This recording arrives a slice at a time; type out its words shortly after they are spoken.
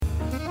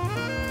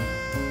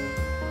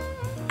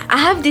I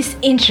have this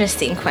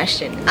interesting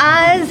question.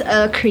 As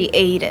a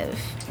creative,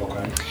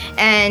 Okay.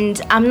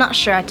 and I'm not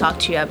sure I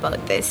talked to you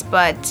about this,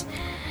 but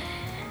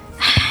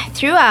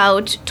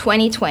throughout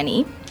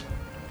 2020,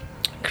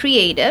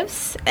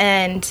 creatives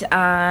and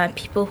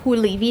people who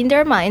live in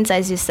their minds,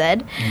 as you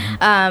said,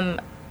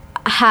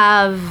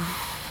 have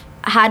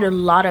had a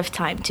lot of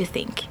time to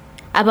think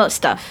about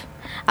stuff,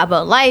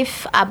 about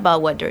life,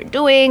 about what they're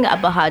doing,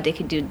 about how they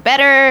can do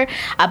better,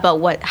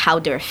 about how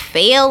they're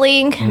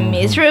failing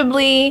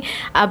miserably,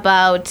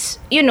 about,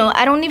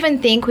 I don't even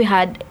think we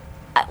had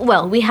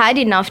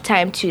enough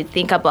time to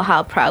think about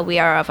how proud we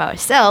are of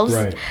ourselves.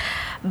 Right.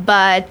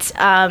 But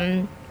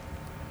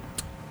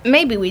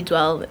maybe we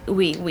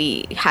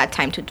had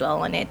time to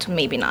dwell on it,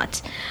 maybe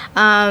not.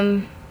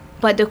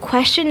 But the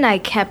question I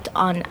kept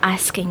on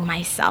asking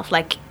myself,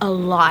 like a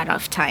lot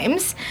of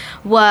times,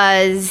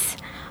 was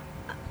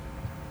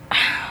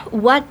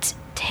what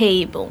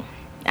table,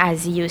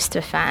 as you,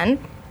 Stephane,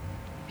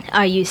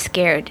 are you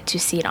scared to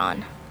sit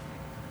on?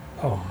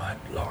 Oh my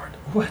Lord.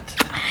 What?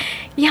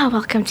 Yeah,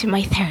 welcome to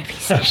my therapy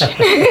session.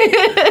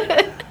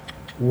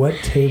 What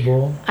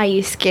table are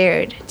you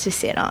scared to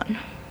sit on?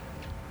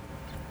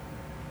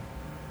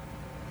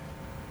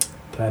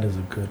 That is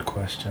a good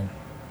question.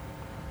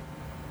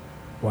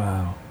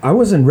 Wow. I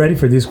wasn't ready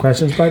for these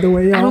questions, by the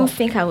way, y'all. I don't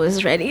think I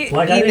was ready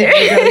like either. I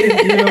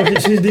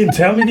didn't, she didn't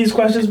tell me these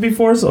questions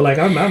before, so like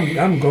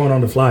I'm going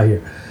on the fly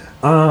here.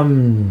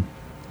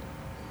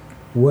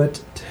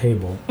 What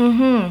table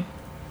am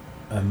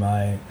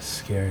I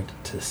scared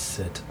to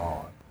sit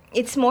on?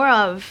 It's more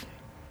of,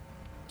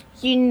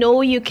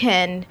 you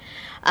can,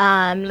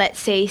 let's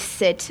say,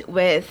 sit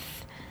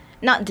with,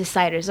 not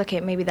deciders.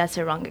 Okay, maybe that's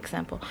a wrong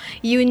example.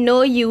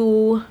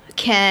 You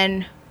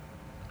can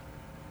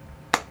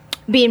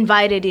be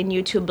invited in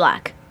YouTube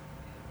Black,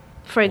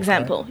 for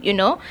example.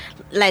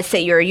 Let's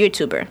say you're a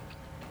YouTuber.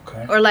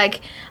 Okay. Or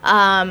like,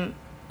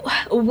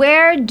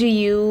 where do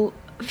you...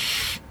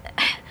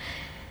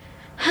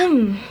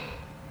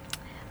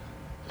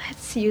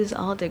 Let's use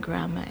all the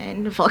grammar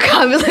and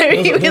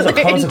vocabulary. Those are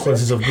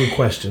consequences of good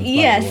questions,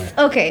 yes. by the way.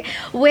 Okay.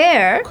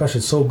 Where...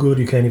 Question's so good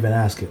you can't even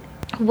ask it.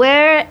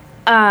 Where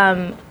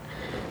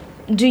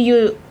do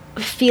you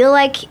feel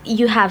like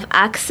you have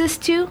access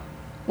to?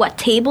 What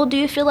table do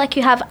you feel like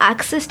you have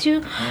access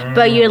to?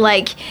 But you're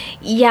like,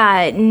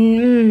 yeah,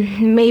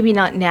 maybe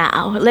not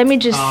now. Let me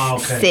just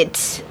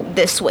sit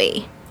this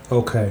way.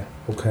 Okay.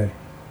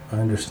 I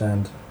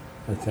understand,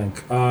 I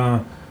think.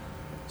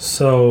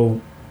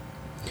 So,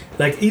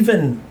 like,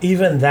 even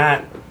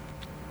that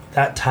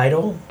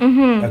title,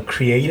 a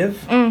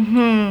creative.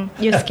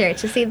 You're scared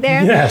to sit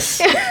there?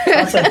 Yes.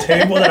 That's a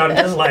table that I'm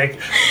just like,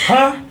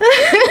 huh?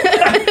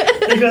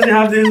 Because you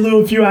have these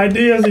little few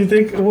ideas, you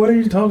think, what are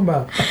you talking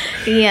about?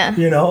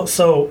 Yeah.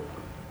 So,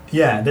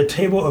 yeah, the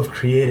table of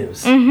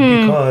creatives.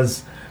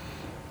 Because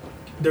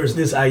there's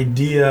this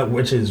idea,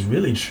 which is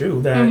really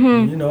true, that,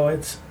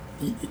 it's,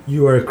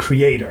 you are a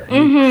creator.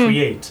 You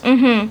create.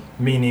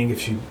 Meaning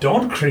if you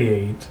don't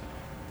create,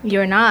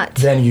 you're not.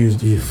 Then you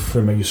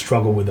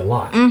struggle with a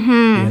lot,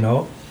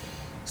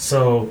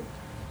 So,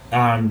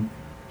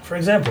 for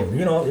example,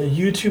 a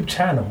YouTube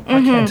channel.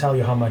 I can't tell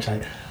you how much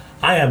I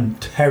am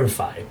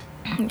terrified.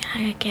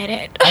 I get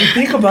it. I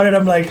think about it.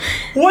 I'm like,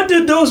 what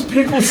do those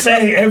people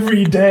say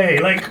every day?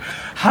 Like,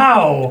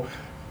 how?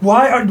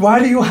 Why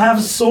do you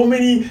have so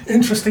many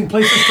interesting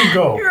places to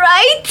go?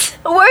 Right?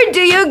 Where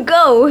do you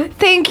go?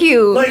 Thank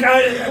you. Like,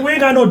 we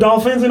ain't got no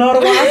dolphins in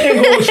Ottawa. I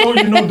can't go and show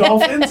you no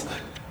dolphins.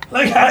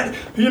 Like,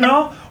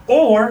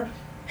 or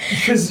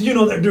because,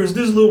 there's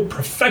this little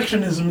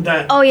perfectionism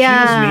that kills me.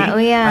 Oh,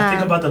 yeah. I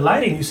think about the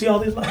lighting. You see all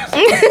these lights?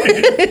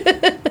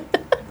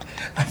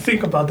 I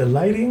think about the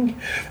lighting.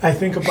 I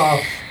think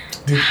about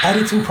the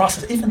editing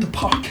process, even the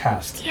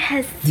podcast.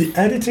 Yes. The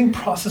editing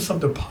process of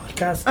the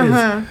podcast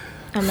is,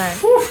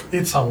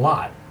 it's a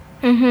lot.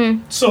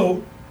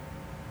 So,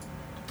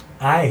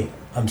 I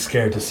am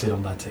scared to sit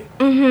on that table.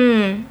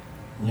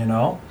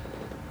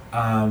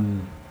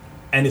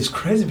 And it's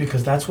crazy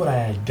because that's what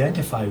I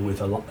identify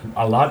with a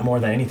lot more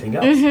than anything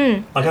else.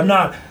 Like I'm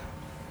not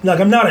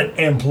an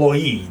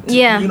employee.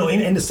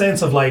 In the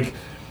sense of like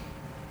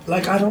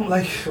I don't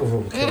like.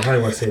 How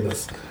do I say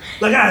this?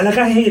 Like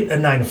I hate a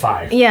 9 to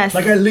 5. Yes.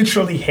 Like I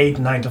literally hate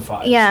 9 to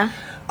 5. Yeah.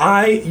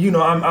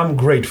 I'm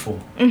grateful.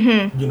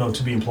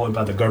 To be employed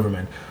by the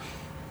government.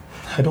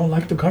 I don't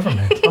like the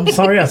government. I'm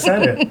sorry I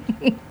said it.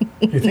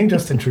 You think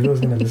Justin Trudeau is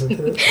going to listen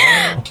to this?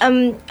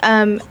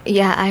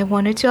 Yeah, I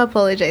wanted to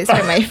apologize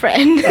for my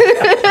friend.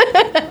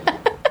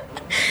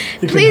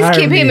 Please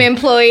keep him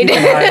employed. You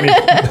can hire me.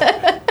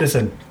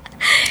 Listen.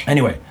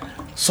 Anyway,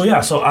 so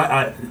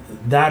I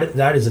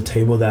that is a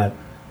table that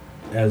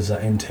is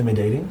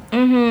intimidating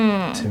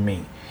to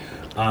me.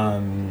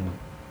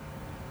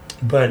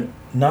 But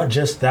not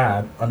just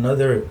that.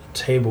 Another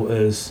table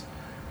is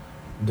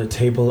the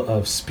table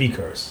of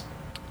speakers.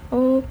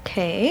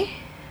 Okay.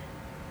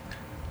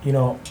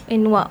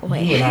 In what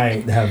way? You and I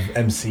have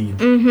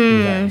emceed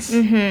events.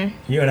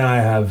 You and I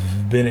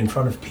have been in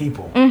front of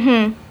people.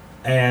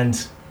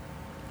 And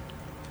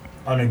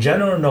on a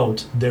general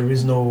note, there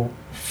is no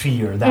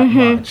fear that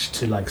much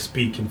to like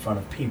speak in front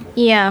of people.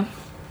 Yeah.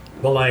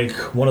 But like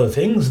one of the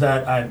things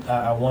that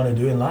I want to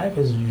do in life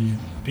is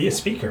be a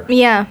speaker.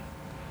 Yeah.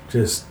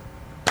 Just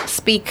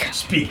speak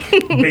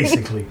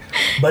basically.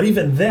 But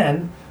even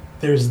then,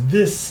 there's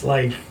this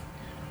like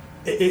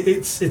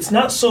it's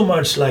not so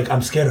much like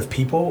I'm scared of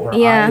people or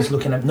eyes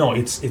looking at. No,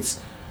 it's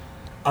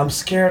I'm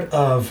scared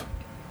of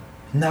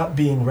not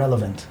being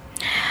relevant.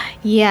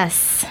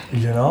 Yes.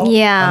 You know?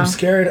 Yeah. I'm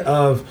scared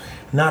of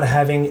not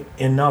having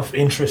enough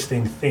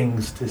interesting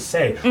things to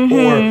say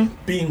or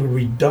being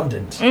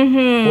redundant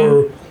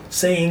or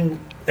saying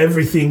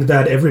everything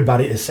that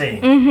everybody is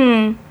saying.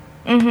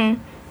 I'm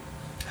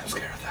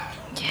scared of that.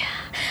 Yeah.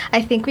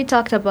 I think we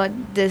talked about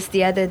this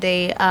the other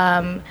day,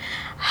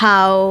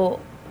 how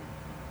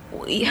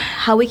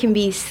we can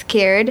be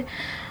scared,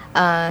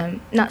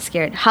 not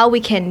scared, how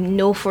we can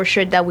know for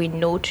sure that we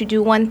know to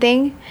do one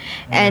thing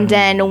and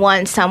then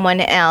want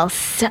someone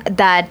else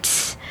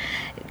that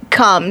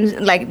comes,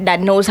 like,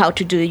 that knows how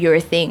to do your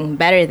thing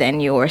better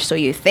than you, or so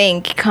you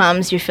think,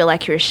 comes, you feel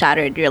like you're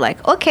shattered. You're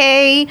like,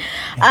 okay,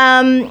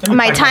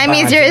 my time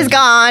is yours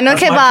gone.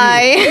 Okay,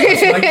 bye.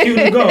 That's my cue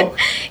to go.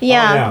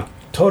 Yeah. Oh, yeah,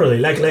 totally.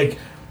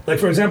 Like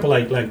for example,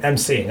 like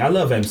emceeing. I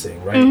love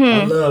emceeing, right?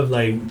 I love,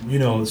 like, you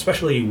know,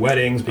 especially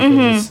weddings,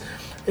 because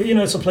it's, you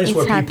know, it's a place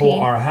where happy. people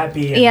are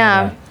happy.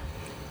 And,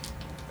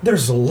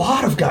 there's a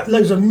lot of guys.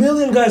 There's a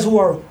million guys who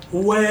are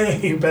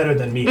way better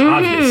than me,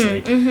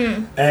 obviously,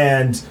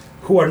 and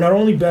who are not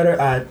only better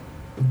at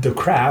the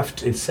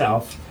craft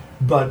itself,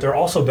 but they're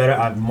also better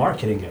at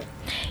marketing it.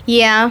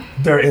 Yeah.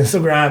 Their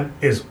Instagram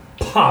is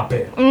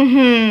popping.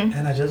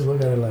 And I just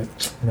look at it like,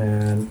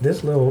 man,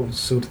 this little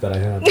suit that I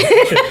have,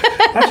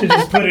 I should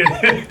just put it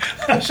in.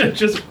 I should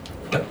just,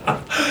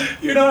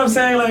 you know what I'm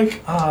saying?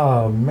 Like,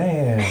 oh,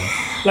 man.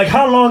 Like,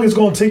 how long is it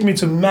going to take me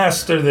to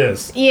master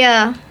this?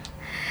 Yeah.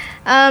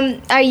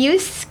 Are you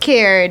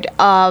scared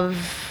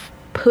of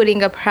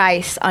putting a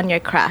price on your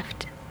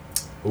craft?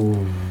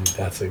 Ooh,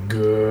 that's a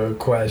good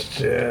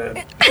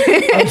question.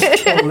 I'm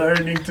still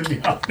learning, to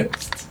be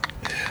honest.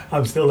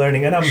 I'm still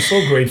learning, and I'm so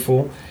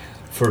grateful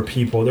for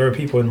people. There are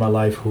people in my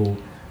life who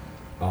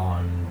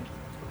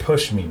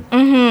push me,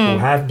 who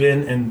have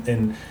been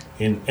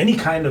in any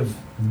kind of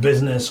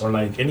business or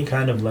like any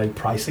kind of like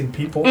pricing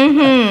people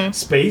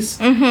space.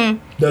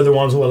 They're the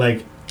ones who are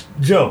like,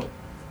 Joe,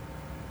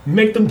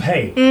 make them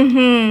pay,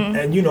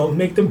 and you know,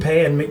 make them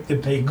pay and make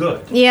them pay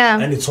good. Yeah,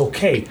 and it's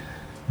okay.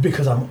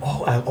 Because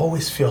I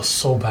always feel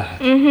so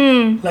bad.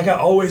 Like I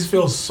always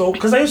feel so,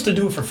 because I used to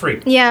do it for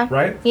free. Yeah.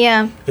 Right?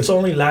 Yeah. It's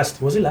only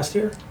was it last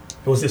year?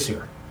 It was this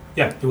year.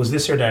 Yeah, it was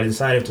this year that I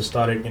decided to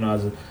start it, you know,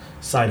 as a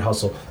side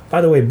hustle.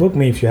 By the way, book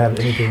me if you have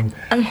anything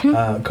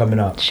coming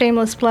up.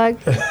 Shameless plug.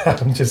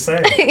 I'm just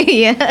saying.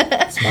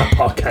 Yeah. It's my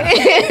podcast.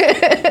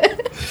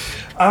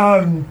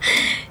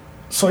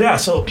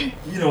 So,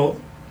 you know,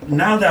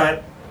 now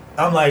that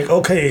I'm like,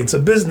 okay, it's a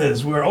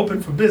business. We're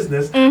open for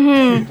business.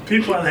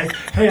 People are like,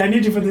 hey, I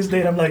need you for this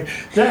date. I'm like,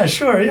 yeah,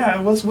 sure, yeah.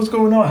 What's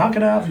going on? How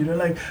can I help you? They're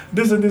like,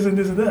 this and this and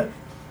this and that.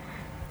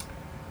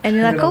 And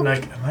you're like, oh. I'm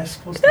like, am I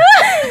supposed to?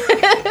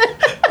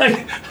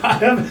 Like, I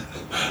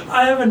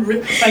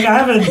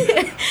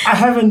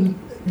haven't.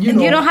 You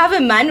know. You don't have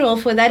a manual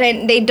for that,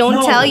 and they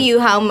don't tell you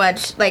how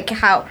much, like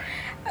how.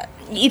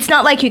 It's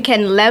not like you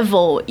can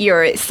level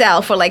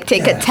yourself or like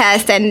take a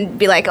test and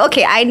be like,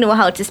 okay, I know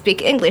how to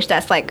speak English.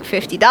 That's like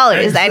 $50.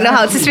 Exactly. I know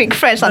how to speak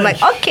French. I'm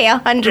like, okay,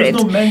 100. There's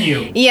no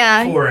menu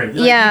for it.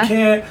 Like, you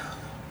can't,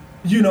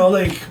 you know,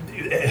 like,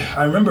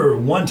 I remember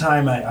one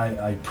time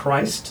I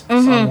priced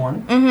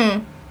someone,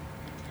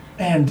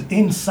 and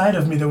inside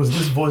of me there was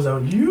this voice that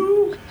was,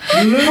 you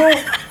little,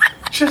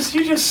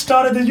 you just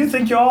started, did you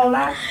think you're all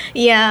that?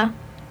 Yeah.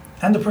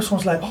 And the person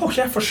was like, oh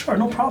yeah, for sure,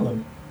 no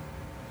problem.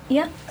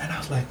 Yeah. And I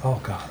was like,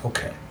 oh God,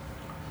 okay.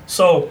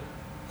 So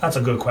that's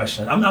a good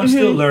question. I'm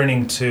still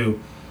learning to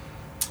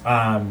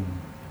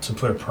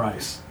put a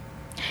price.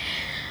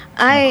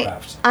 I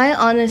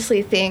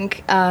honestly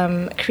think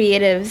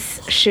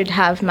creatives should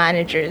have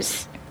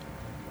managers.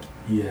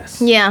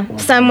 Yes. Yeah. 100%.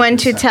 Someone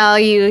to tell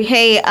you,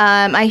 hey,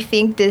 I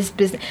think this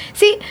business.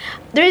 See,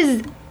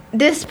 there's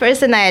this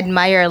person I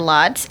admire a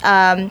lot,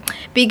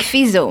 Big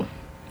Fizzo.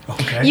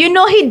 Okay. You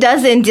know, he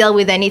doesn't deal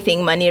with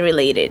anything money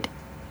related.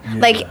 Yeah.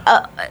 Like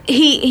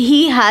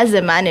he has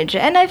a manager,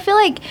 and I feel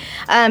like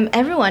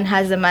everyone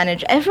has a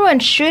manager. Everyone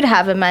should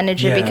have a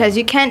manager because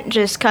you can't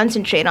just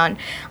concentrate on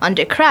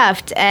the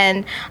craft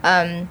and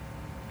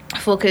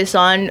focus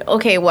on,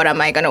 okay, what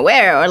am I gonna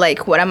wear, or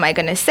like what am I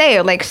gonna say,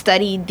 or like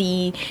study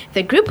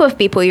the group of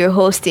people you're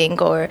hosting,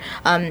 or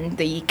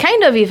the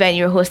kind of event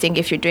you're hosting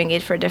if you're doing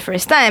it for the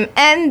first time.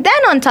 And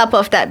then on top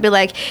of that, be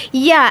like,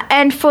 yeah,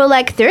 and for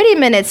like 30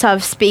 minutes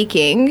of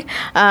speaking,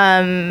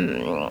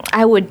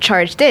 I would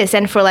charge this,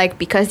 and for like,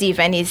 because the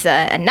event is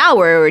an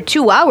hour or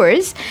 2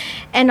 hours,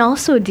 and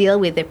also deal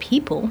with the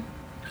people.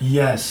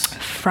 Yes.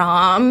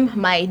 From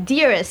my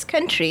dearest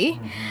country,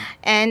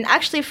 and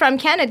actually from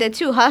Canada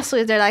too.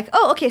 Hustlers, they're like,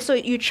 oh, okay, so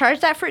you charge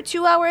that for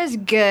 2 hours?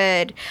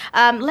 Good.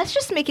 Let's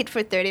just make it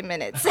for 30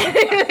 minutes.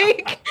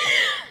 Like,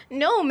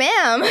 no,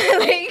 ma'am.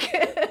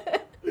 Like,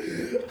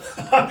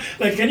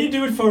 like, can you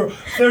do it for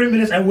 30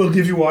 minutes and we'll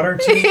give you water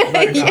too?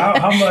 Like,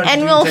 how much?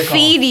 And we'll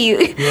feed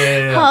you.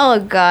 Yeah. Oh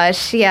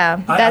gosh,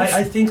 yeah.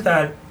 I think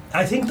that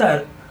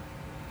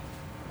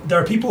there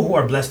are people who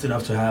are blessed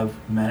enough to have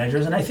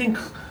managers, and I think,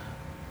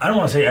 I don't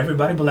want to say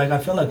everybody, but like I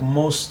feel like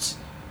most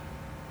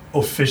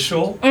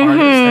official artists,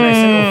 and I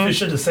say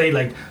official to say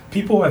like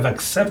people who have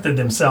accepted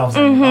themselves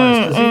as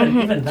artists,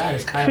 because even that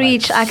is kind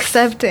preach of like,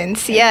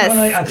 acceptance. Yes,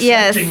 like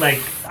accepting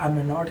like I'm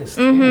an artist.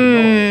 Oh,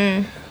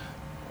 no.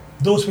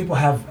 Those people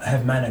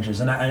have managers,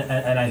 and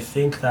I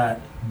think that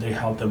they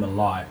help them a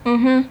lot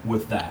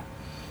with that.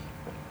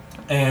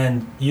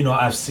 And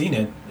I've seen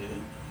it.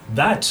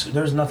 That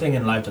there's nothing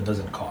in life that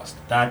doesn't cost.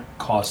 That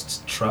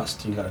costs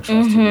trust. You gotta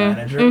trust your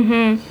manager.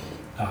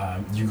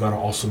 You gotta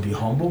also be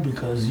humble,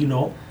 because the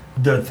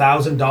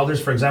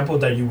 $1,000, for example,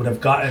 that you would have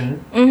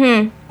gotten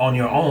on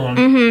your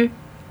own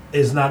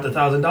is not the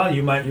 $1,000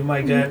 you might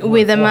get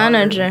with a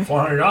manager.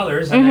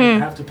 $400, and then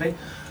you have to pay.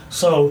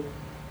 So,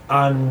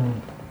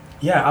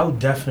 yeah, I would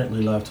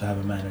definitely love to have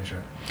a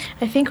manager.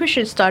 I think we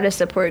should start a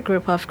support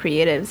group of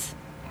creatives,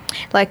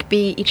 like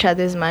be each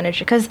other's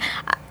manager. Because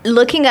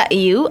looking at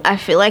you, I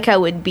feel like I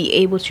would be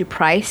able to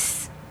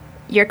price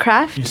your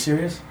craft. You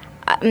serious?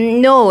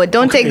 No,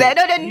 don't take that.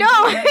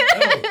 No.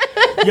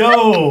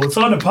 Yo, it's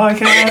on the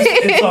podcast.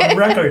 It's on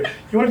record.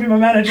 You want to be my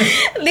manager?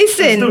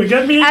 Listen,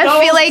 get me get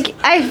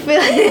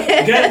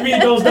me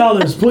those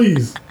dollars,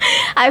 please.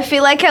 I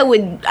feel like I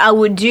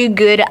would do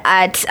good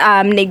at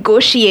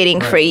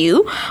negotiating for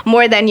you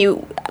more than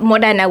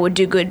I would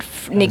do good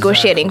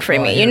negotiating for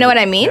me. You know what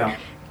I mean? Yeah.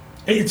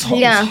 It's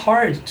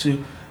hard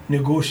to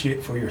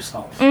negotiate for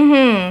yourself,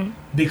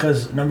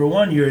 because number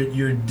one,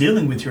 you're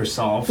dealing with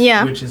yourself,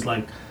 which is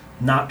like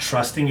not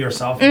trusting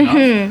yourself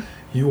enough.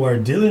 You are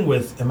dealing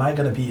with, am I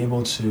going to be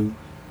able to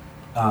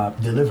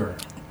deliver?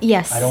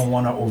 Yes. I don't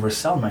want to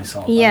oversell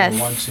myself. Yes. I don't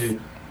want to.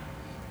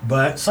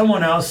 But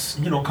someone else,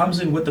 comes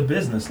in with the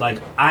business.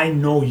 Like, I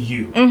know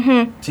you.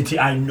 Titi,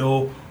 I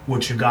know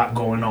what you got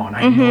going on.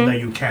 I know that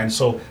you can.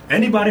 So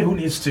anybody who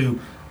needs to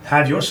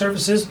have your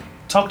services,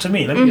 talk to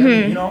me. Let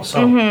me,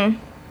 so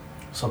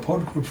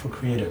support group for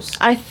creatives.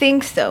 I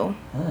think so.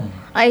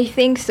 I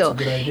think so.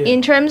 That's a good idea.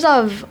 In terms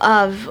of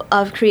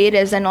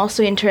creatives, and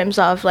also in terms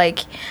of like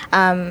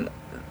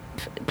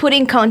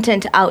putting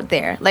content out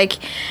there, like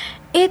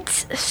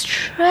it's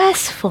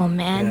stressful,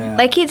 man. Yeah.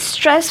 Like it's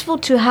stressful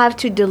to have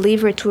to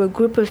deliver to a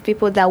group of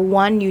people that,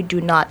 one, you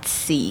do not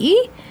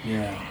see.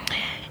 Yeah.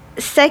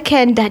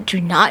 Second, that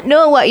do not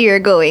know what you're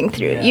going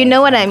through. Yeah, you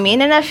know what I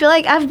mean? And I feel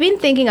like I've been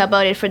thinking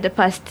about it for the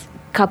past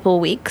couple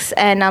weeks,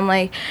 and I'm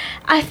like,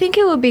 I think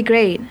it would be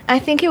great. I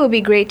think it would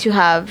be great to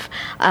have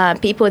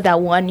people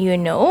that, one,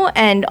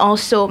 and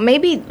also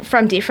maybe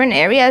from different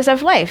areas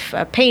of life,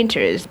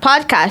 painters,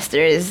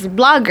 podcasters,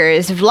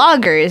 bloggers,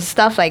 vloggers,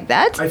 stuff like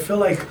that. I feel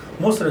like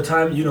most of the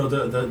time,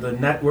 the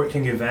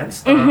networking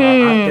events that are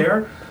out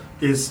there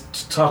is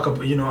to talk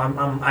about,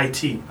 I'm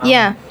IT.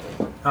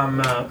 I'm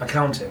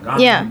accounting.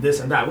 I'm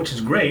this and that, which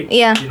is great.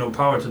 Yeah.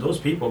 Power to those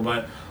people,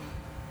 but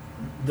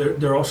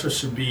there also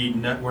should be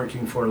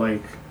networking for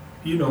like,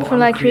 for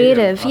like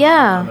creative.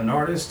 I'm an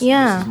artist.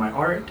 Yeah. This is my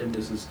art, and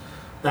this is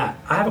that.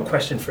 I have a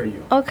question for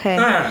you. Okay.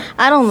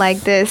 I don't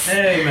like this.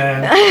 Hey,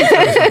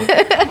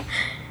 man.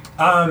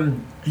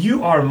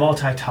 You are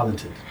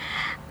multi-talented.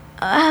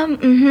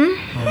 Okay,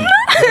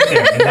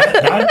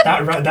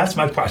 that's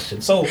my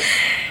question. So,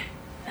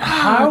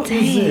 how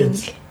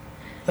is it?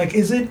 Like,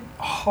 is it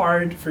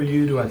hard for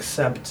you to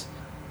accept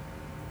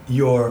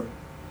your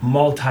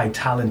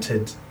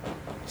multi-talented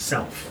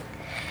self?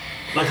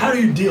 Like, how do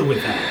you deal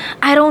with that?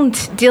 I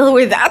don't deal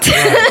with that.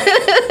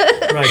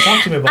 Right.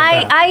 Talk to me about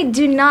that. I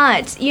do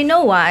not. You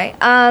know why?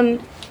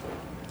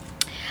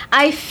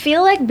 I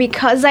feel like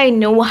because I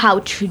know how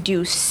to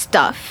do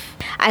stuff,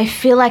 I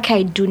feel like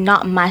I do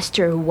not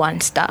master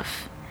one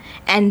stuff.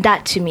 And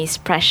that to me is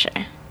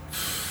pressure.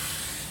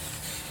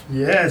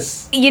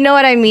 Yes. You know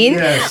what I mean?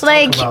 Yes,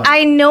 like,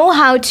 I know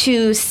how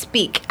to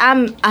speak.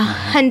 I'm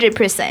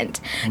 100%.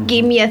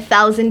 Give me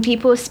 1,000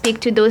 people, speak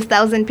to those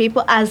 1,000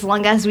 people, as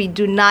long as we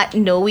do not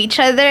know each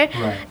other.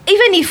 Right.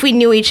 Even if we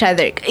knew each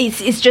other,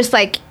 it's just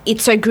like,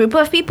 it's a group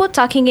of people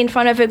talking in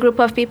front of a group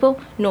of people,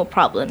 no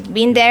problem.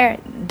 Been there,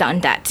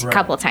 done that a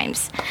couple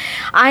times.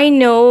 I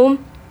know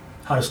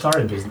how to start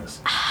a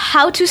business.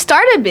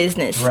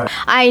 Right.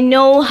 I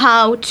know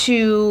how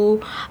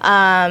to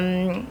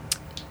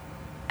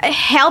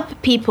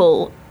help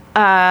people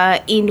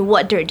in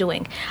what they're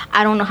doing.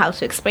 I don't know how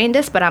to explain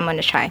this, but I'm going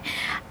to try.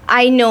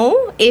 I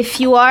know if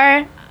you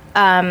are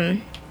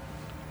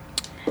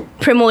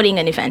promoting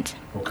an event.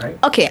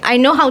 Okay, I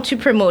know how to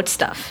promote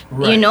stuff.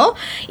 Right.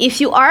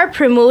 If you are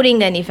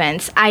promoting an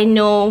event, I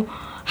know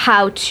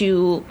how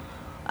to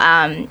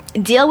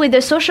deal with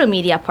the social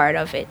media part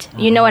of it.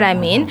 You know what I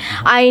mean?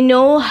 I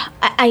know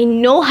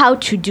how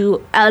to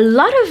do a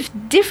lot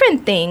of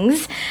different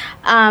things,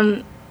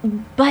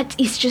 but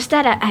it's just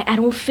that I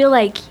don't feel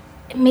like,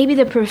 maybe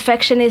the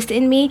perfectionist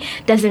in me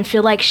doesn't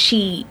feel like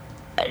she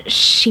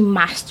has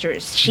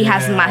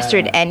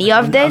mastered any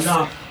of this.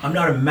 I'm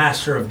not a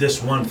master of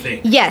this one thing.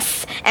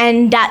 Yes,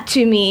 and that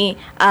to me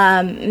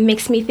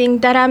makes me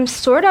think that I'm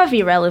sort of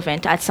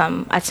irrelevant at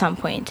some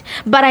point.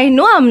 But I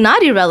know I'm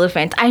not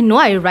irrelevant. I know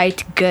I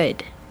write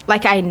good.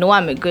 Like, I know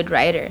I'm a good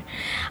writer.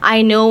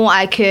 I know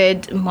I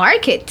could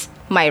market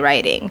my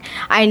writing.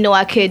 I know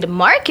I could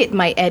market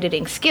my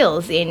editing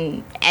skills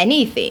in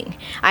anything.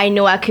 I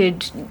know I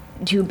could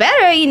do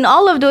better in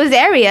all of those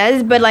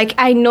areas, but like,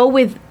 I know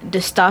with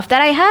the stuff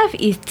that I have,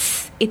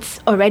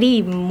 it's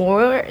already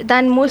more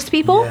than most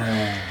people.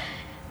 Yeah.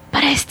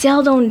 But I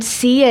still don't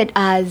see it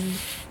as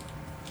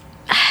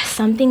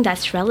something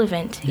that's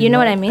relevant. You know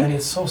what I mean? And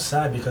it's so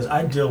sad because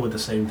I deal with the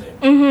same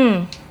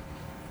thing.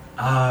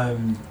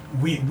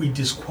 We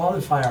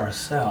disqualify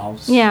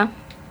ourselves. Yeah.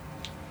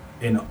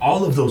 In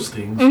all of those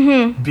things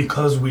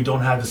because we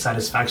don't have the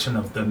satisfaction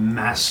of the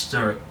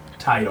master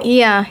title.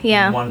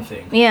 Yeah. One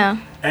thing. Yeah.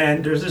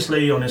 And there's this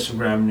lady on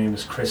Instagram named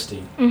is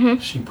Christy.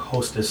 She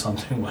posted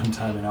something one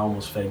time and I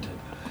almost fainted.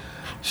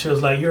 She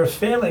was like, "You're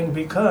failing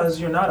because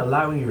you're not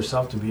allowing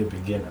yourself to be a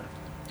beginner."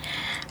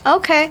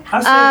 Okay.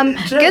 I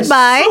said,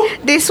 goodbye.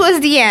 This was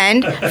the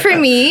end for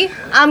me.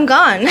 I'm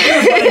gone.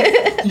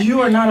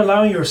 You are not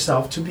allowing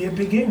yourself to be a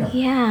beginner.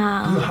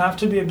 Yeah. You have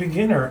to be a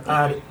beginner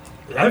at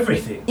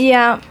everything.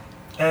 Yeah.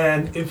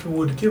 And if we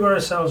would give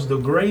ourselves the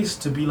grace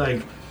to be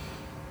like,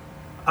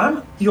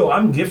 I'm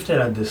gifted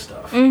at this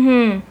stuff.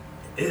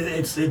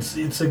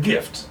 It's a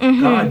gift.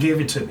 God gave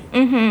it to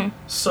me.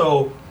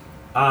 So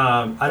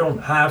I don't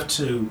have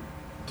to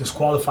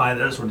disqualify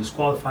this or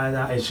disqualify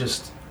that. It's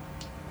just,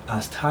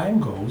 as time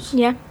goes,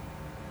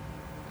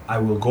 I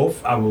will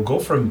go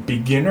from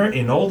beginner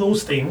in all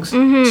those things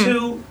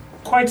to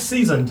quite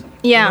seasoned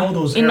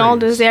in all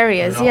those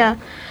areas. You know? Yeah.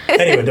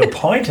 Anyway, the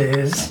point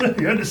is,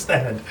 you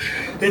understand,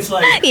 it's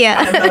like, Yeah.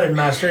 I'm not a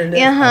master in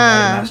this, I'm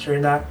not a master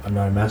in that, I'm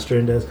not a master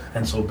in this,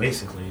 and so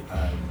basically,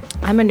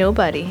 I'm a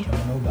nobody.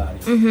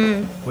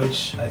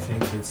 Which I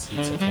think it's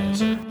a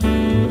cancer.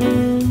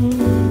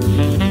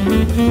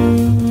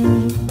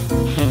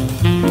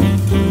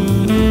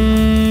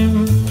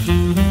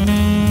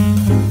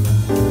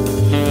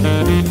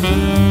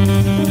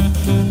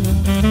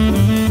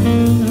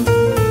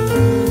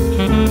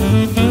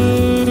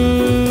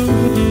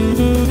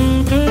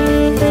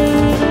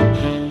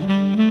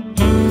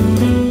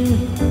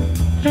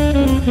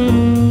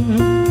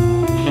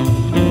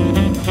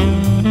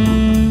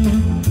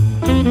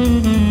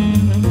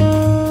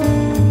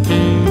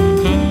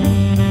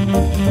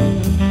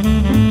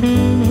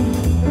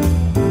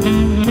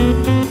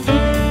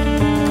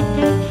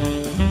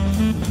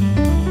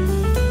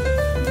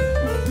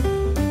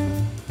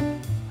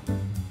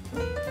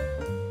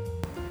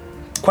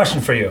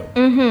 Question for you.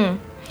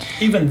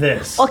 Even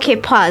this. Okay,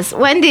 pause.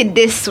 When did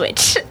this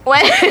switch?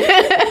 When?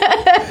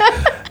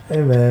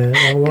 Hey man,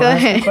 I want to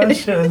ask you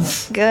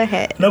questions. Go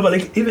ahead. No, but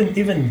like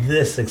even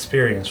this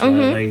experience,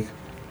 right?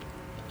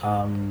 Like,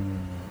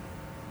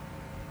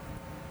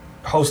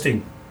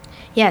 hosting.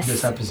 Yes.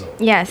 This episode.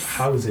 Yes.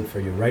 How is it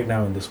for you right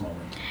now in this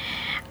moment?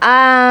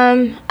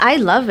 I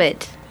love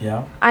it.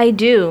 Yeah. I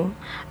do.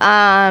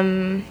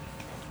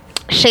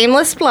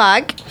 Shameless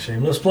plug.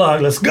 Shameless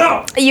plug. Let's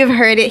go. You've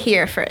heard it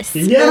here first.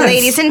 Yes.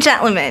 Ladies and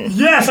gentlemen.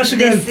 Yes, I should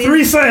get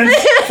 3 cents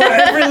for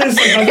every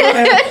listener. Go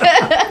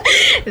ahead.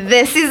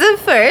 This is a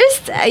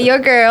first. Your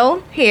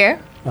girl here.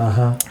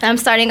 Uh-huh. I'm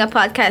starting a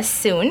podcast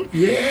soon.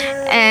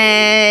 Yeah.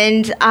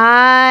 And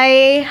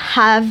I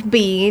have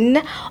been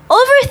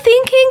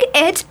overthinking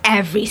it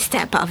every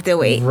step of the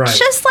way. Right.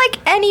 Just like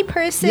any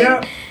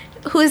person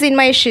who's in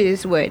my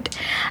shoes would.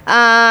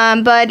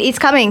 But it's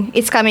coming.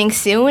 It's coming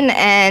soon.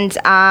 And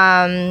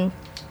I'm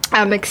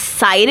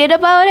excited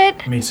about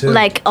it. Me too.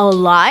 Like a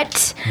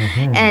lot.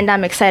 And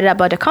I'm excited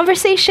about the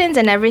conversations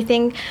and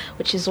everything,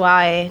 which is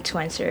why, to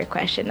answer your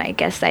question, I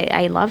guess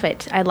I love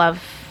it. I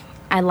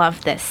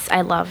love this.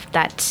 I love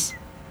that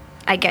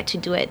I get to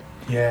do it.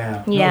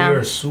 Yeah. Yeah. No,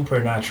 you're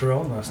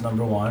supernatural. That's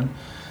number one.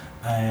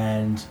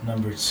 And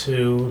number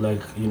two,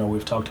 like, you know,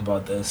 we've talked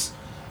about this.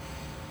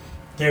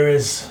 There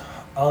is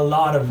a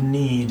lot of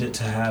need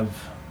to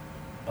have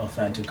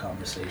authentic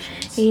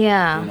conversations.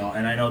 Yeah. You know,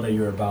 and I know that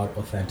you're about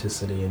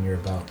authenticity and you're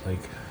about like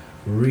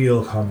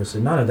real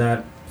conversation. None of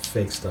that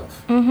fake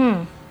stuff.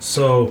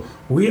 So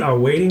we are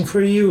waiting for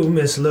you,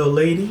 Miss Little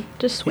Lady.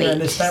 Just You wait.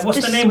 understand? What's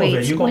Just the name wait.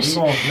 of it? You gonna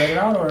let it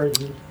out or?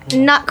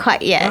 Not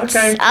quite yet.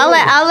 Okay,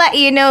 I'll let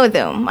you know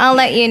though. I'll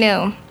let you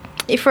know.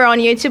 If we're on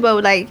YouTube,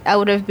 I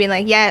would have been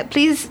like, yeah,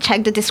 please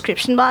check the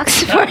description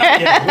box for We're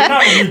not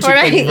on YouTube.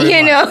 right, Thank you very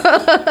you much. know.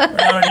 We're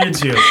not on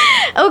YouTube.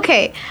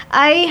 Okay,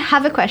 I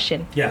have a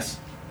question. Yes.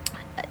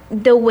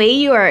 The way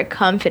you are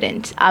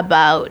confident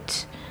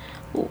about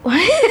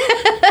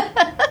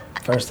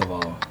First of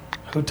all,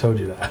 who told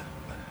you that?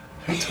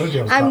 I told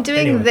you I'm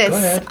doing anyway,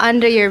 this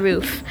under your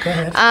roof. Go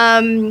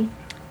ahead.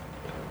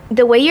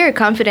 The way you're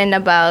confident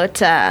about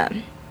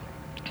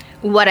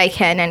what I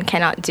can and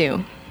cannot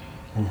do.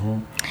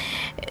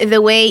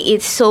 The way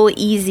it's so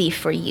easy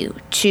for you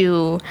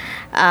to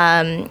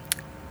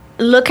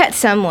look at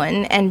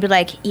someone and be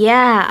like,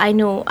 yeah, I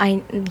know,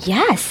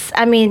 yes.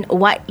 I mean,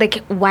 why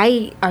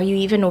are you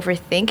even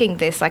overthinking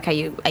this? Like, are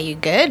you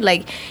good?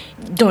 Like,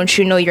 don't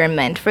you know you're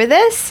meant for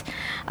this?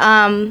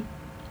 How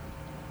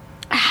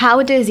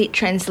does it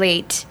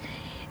translate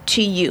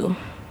to you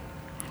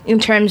in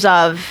terms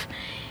of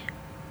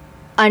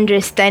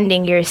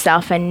understanding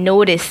yourself and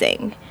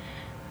noticing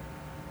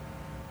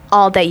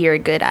all that you're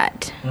good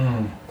at?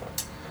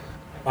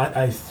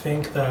 I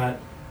think that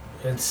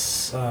it's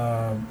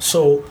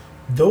so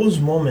those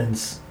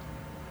moments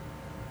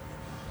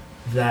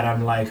that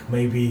I'm like,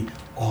 maybe,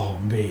 oh,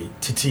 babe,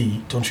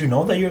 Titi, don't you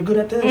know that you're good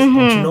at this? Don't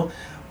you know?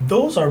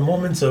 Those are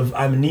moments of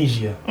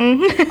amnesia.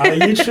 I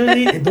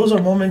literally, those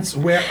are moments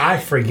where I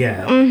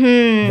forget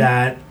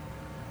that,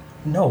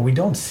 no, we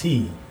don't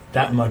see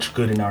that much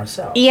good in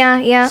ourselves.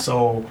 Yeah.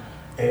 So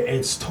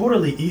it's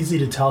totally easy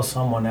to tell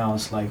someone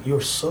else, like,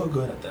 you're so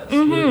good at this.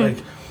 You're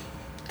like,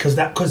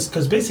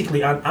 because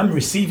basically I'm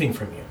receiving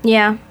from you.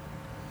 Yeah.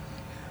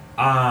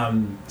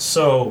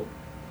 So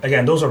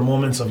again, those are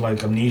moments of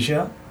like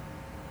amnesia,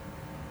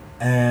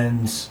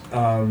 and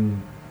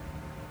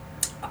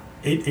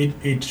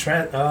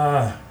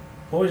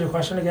what was your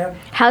question again?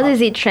 How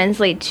does it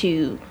translate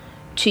to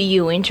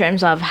you in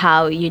terms of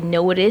how you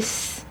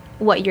notice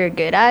what you're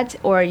good at,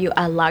 or you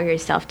allow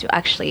yourself to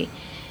actually?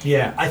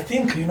 Yeah, I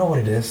think you know what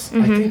it is.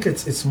 I think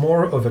it's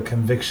more of a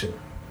conviction.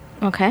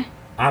 Okay.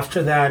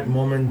 After that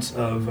moment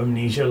of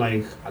amnesia,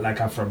 like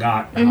I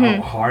forgot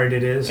how hard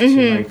it is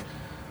to like.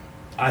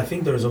 I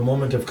think there's a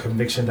moment of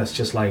conviction that's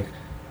just like,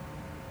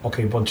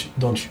 okay, but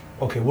don't you?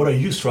 Okay, what are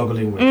you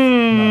struggling with?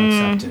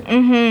 Not accepted,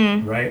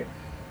 right?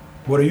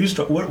 What are you?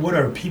 What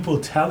are people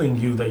telling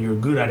you that you're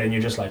good at, and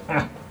you're just like,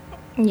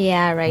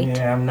 yeah, right.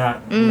 Yeah, I'm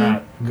not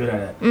good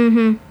at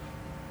it.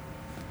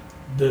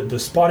 The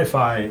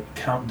Spotify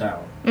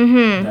countdown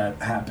that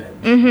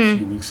happened a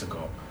few weeks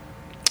ago.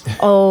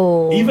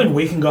 Oh. Even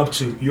waking up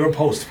to your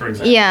post, for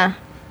example. Yeah.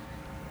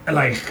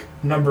 Like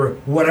number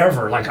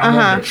whatever, like I'm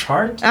on the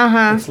chart.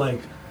 It's like,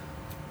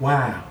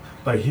 wow.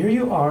 But here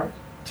you are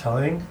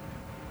telling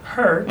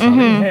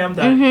him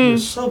that you're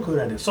so good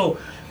at it. So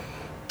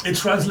it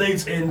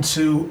translates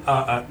into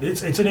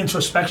it's an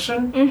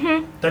introspection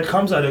that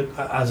comes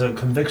as a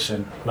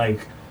conviction.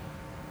 Like,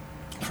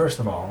 first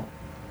of all,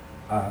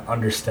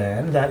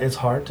 understand that it's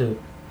hard to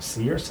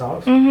see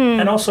yourself,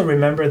 and also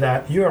remember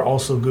that you're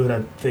also good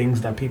at things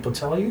that people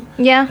tell you,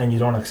 and you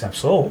don't accept.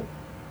 So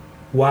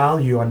while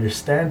you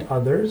understand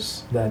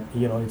others, that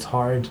it's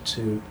hard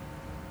to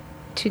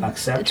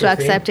accept go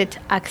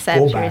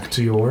back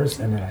to yours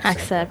and then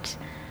accept.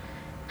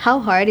 How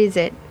hard is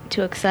it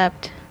to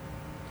accept,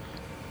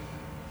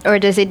 or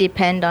does it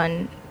depend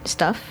on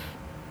stuff?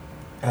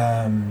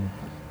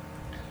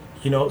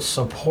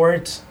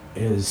 Support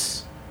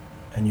is,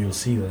 and you'll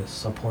see this,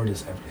 support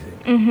is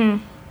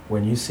everything.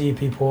 When you see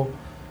people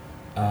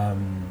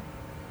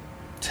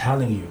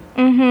telling you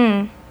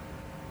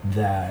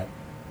that,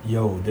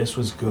 yo, this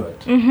was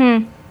good,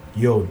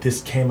 yo,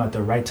 this came at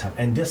the right time,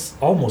 and this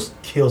almost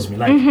kills me.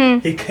 Like,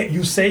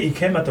 you say it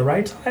came at the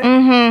right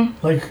time?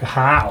 Like,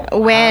 how?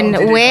 When?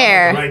 How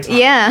where? Right time?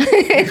 Yeah.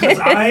 Because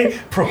I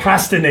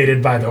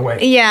procrastinated, by the way.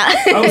 Yeah.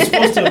 I was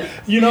supposed to,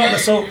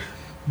 so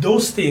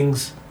those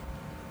things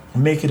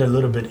make it a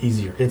little bit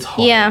easier. It's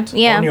hard.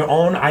 Yeah. On your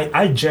own,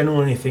 I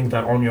genuinely think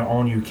that on your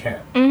own you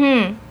can.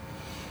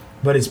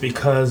 But it's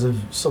because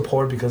of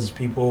support, because of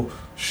people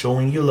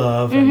showing you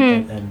love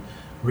and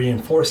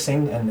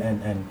reinforcing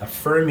and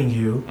affirming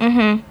you,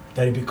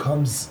 that it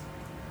becomes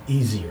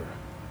easier.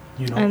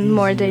 And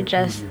more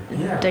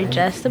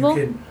digestible.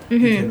 You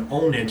can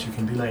own it. You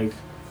can be like,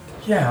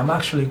 yeah, I'm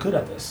actually good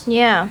at this.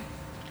 Yeah.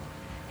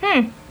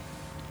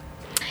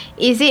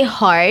 Is it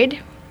hard?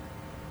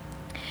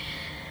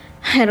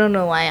 I don't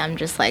know why I'm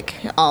just like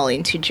all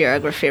into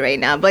geography right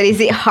now, but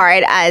is it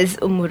hard as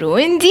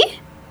Umurundi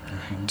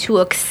to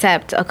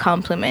accept a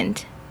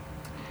compliment?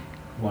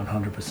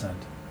 100%.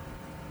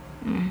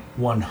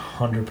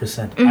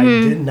 100%. I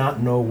did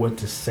not know what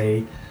to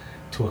say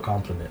to a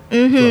compliment.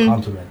 I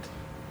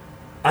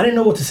didn't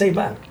know what to say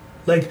back.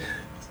 Like,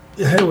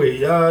 anyway,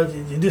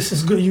 this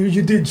is good.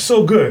 You did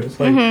so good. It's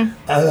like,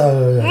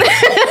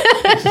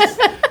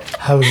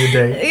 how was your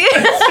day?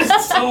 It's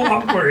just so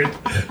awkward.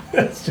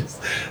 It's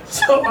just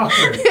so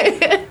awkward.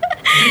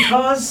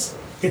 Because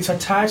it's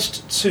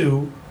attached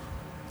to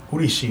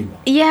Urishima.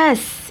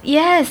 Yes.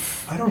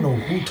 I don't know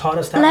who taught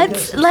us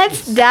that.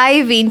 Let's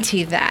dive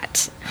into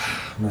that.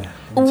 Man,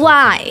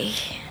 why?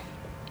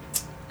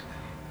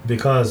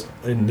 Because,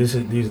 and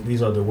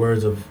these are the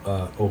words of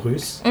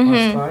Horus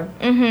last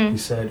time. He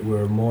said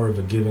we're more of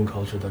a giving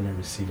culture than a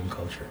receiving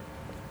culture.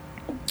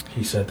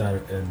 He said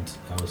that, and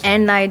I was.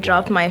 And I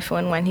dropped my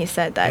phone when he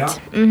said that.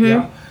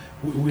 Yeah.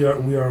 we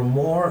are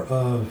more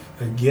of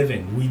a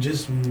giving. We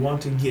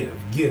want to give.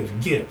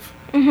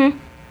 Mm-hmm.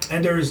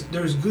 And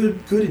there's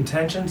good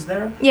intentions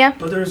there. Yeah.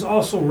 But there's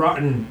also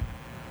rotten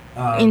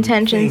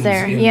intentions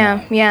there. Yeah,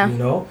 that, yeah. You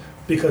know,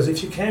 because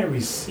if you can't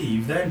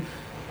receive, then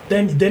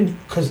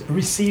because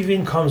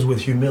receiving comes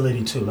with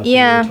humility too. Like we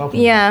were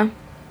talking about.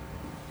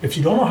 If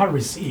you don't know how to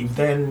receive,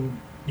 then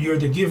you're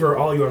the giver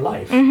all your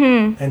life.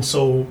 Mm-hmm. And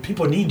so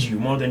people need you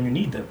more than you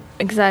need them.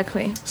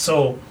 Exactly.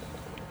 So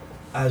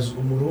as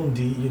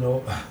Umurundi, you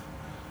know,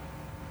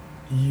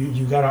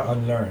 you gotta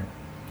unlearn.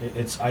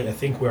 I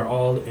think we're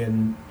all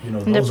in, you know,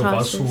 those of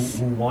us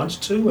who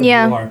want to and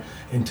who are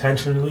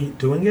intentionally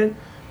doing it,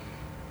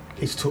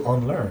 it's to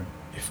unlearn.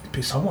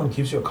 If someone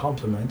gives you a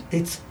compliment,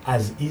 it's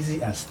as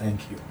easy as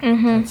thank you.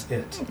 Mm-hmm. That's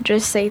it.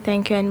 Just say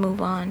thank you and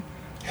move on.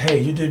 Hey,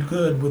 you did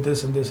good with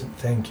this and this, and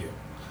thank you.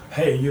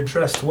 Hey, you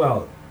dressed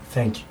well,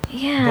 thank you.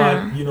 Yeah.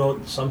 But, you know,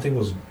 something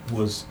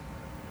was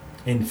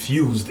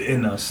infused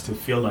in us to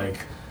feel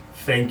like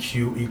thank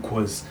you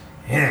equals,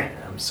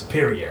 I'm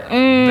superior,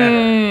 I'm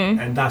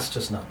better. And that's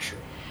just not true.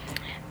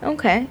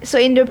 Okay. So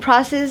in the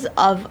process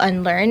of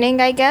unlearning,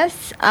 I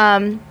guess,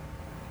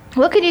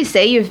 what can you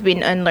say you've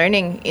been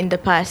unlearning in the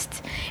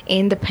past,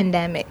 in the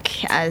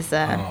pandemic, as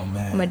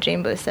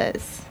Majimbo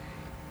says?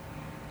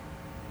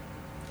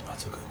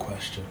 That's a good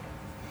question.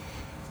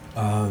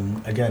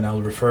 Again,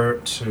 I'll refer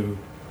to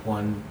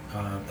one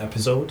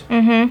episode,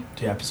 the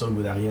episode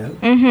with Ariel.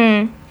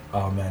 Mm-hmm.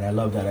 Oh man, I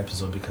love that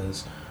episode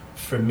because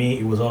for me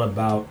it was all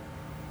about.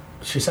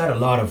 She said a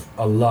lot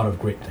of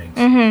great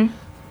things,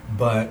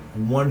 but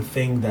one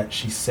thing that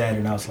she said,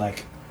 and I was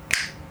like,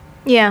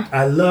 yeah,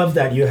 I love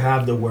that you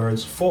have the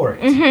words for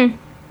it.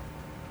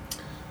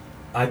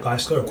 I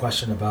asked her a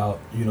question about,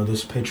 you know,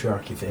 this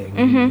patriarchy thing,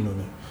 you know,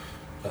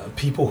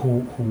 people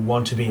who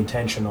want to be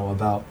intentional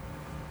about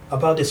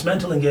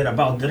dismantling it,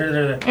 about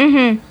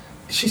da-da-da-da.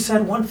 She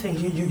said one thing,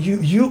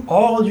 you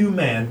all you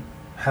men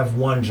have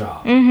one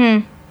job.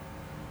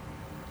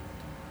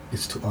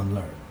 It's to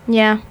unlearn.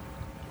 Yeah.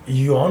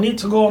 You all need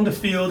to go on the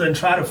field and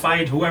try to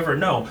fight whoever.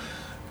 No.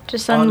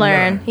 Just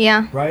unlearn.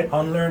 Yeah. Right?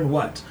 Unlearn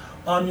what?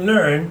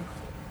 Unlearn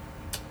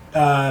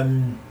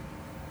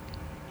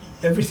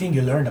everything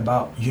you learned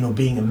about, you know,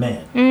 being a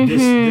man.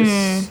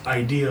 This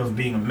idea of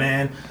being a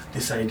man,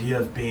 this idea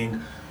of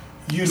being,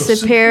 you know,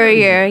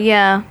 superior.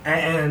 Yeah.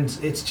 And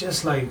it's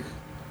just like,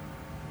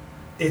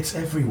 it's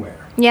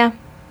everywhere. Yeah.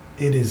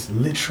 It is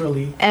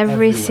literally every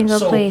everywhere. Single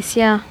place.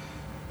 Yeah.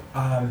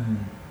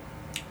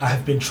 I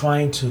have been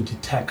trying to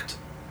detect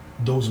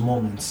those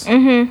moments.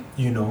 You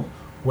know,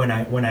 when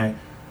I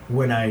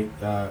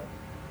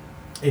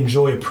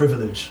enjoy a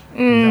privilege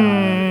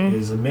that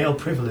is a male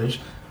privilege.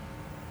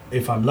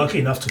 If I'm lucky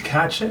enough to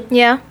catch it,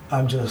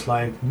 I'm just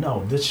like,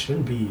 no, this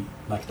shouldn't be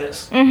like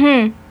this.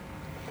 And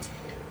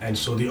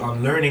so the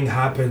unlearning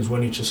happens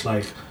when you're just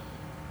like,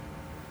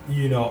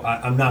 you know,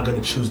 I'm not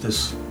going to choose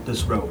this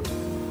road.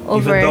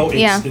 Over, even though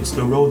it's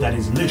the road that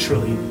is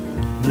literally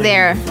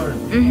there. In front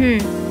of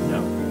me.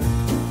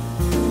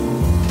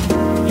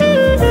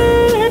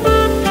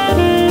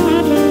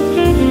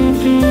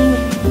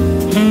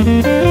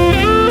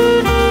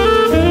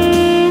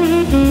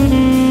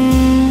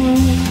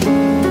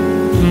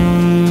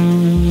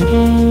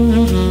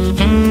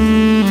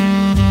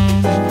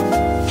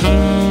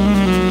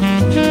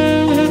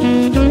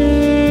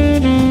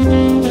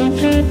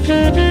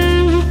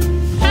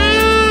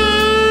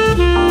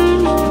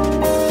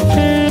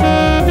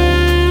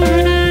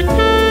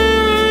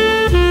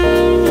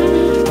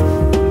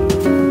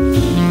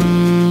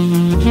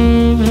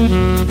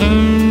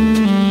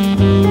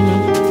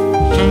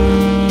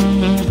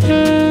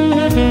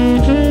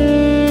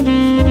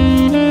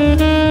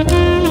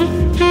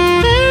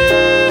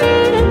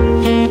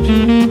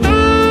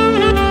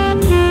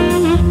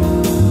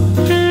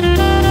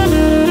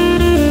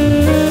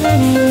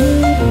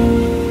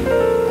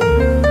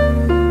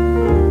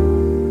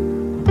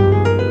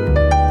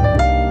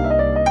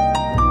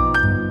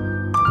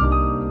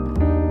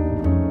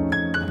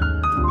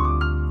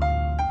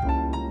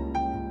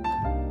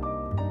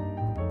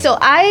 So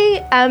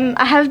I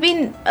have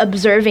been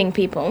observing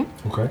people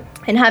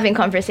and having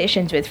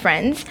conversations with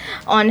friends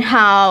on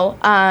how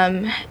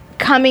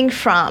coming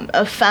from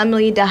a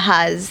family that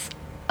has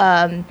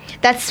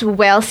that's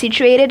well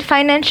situated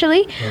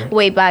financially,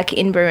 way back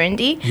in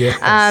Burundi,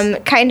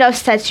 kind of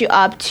sets you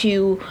up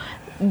to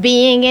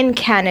being in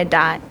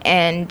Canada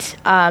and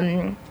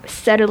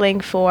settling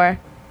for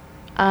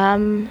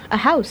a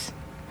house.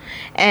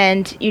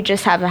 And you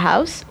just have a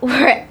house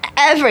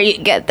wherever you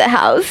get the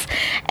house,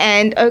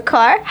 and a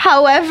car,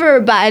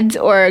 however bad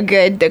or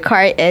good the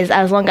car is,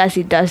 as long as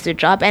it does the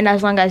job, and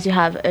as long as you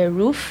have a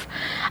roof,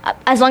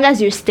 as long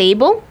as you're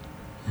stable,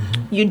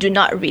 you do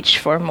not reach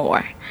for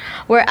more.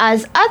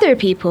 Whereas other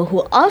people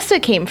who also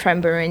came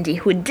from Burundi,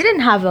 who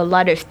didn't have a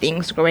lot of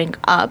things growing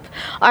up,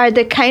 are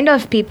the kind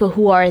of people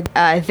who are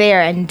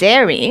there and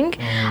daring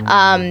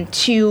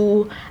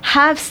to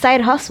have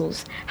side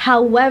hustles,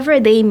 however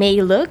they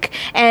may look,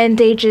 and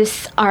they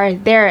just are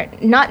there,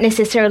 not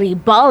necessarily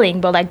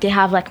balling, but like they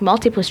have like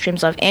multiple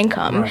streams of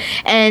income,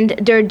 and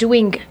they're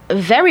doing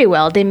very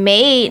well. They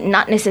may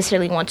not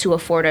necessarily want to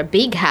afford a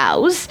big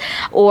house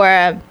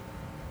or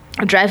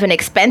drive an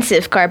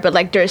expensive car, but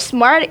like they're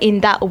smart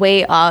in that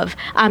way of,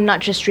 I'm not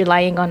just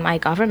relying on my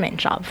government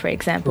job, for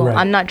example.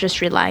 I'm not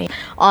just relying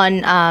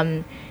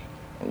on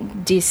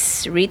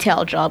this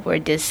retail job or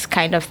this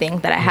kind of thing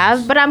that I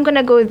have, but I'm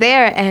gonna go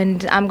there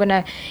and I'm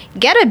gonna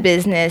get a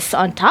business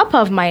on top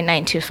of my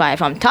 9 to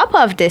 5, on top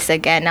of this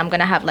again. I'm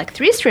gonna have like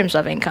 3 streams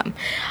of income.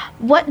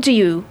 What do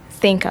you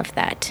think of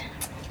that?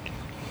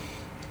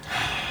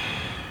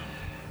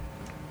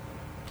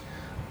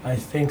 I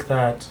think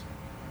that,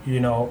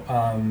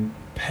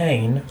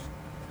 pain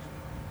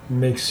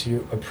makes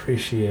you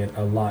appreciate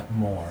a lot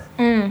more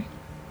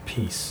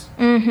peace.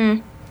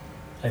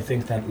 I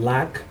think that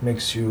lack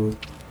makes you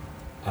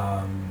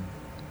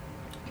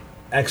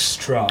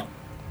extra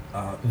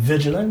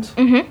vigilant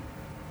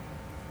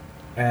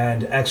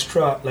and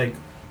extra like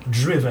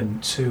driven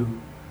to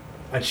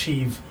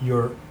achieve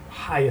your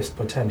highest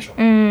potential.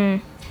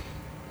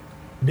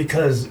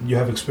 Because you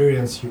have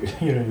experienced your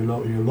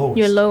lowest.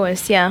 Your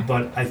lowest, yeah.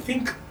 But I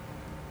think,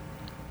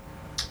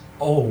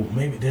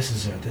 maybe this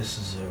is a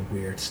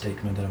weird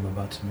statement that I'm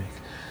about to make.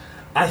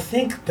 I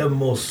think the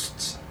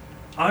most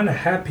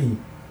unhappy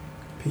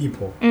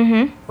people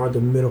are the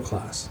middle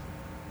class.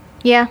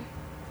 Yeah.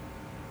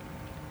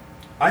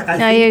 I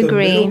think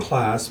agree. The middle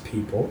class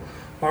people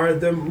are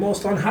the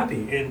most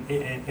unhappy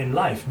in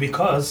life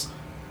because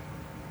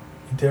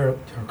they're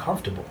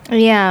comfortable.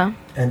 Yeah.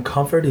 And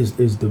comfort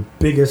is the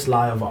biggest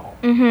lie of all.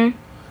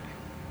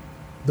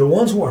 The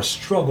ones who are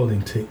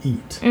struggling to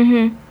eat,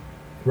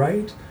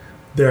 right?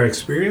 They're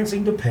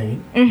experiencing the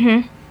pain,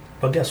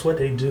 but guess what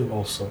they do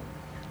also?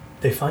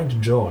 They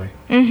find joy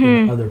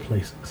in other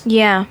places.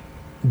 Yeah.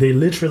 They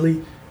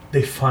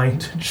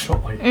find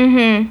joy.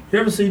 You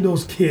ever seen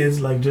those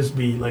kids like just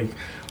be like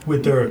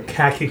with their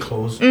khaki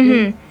clothes,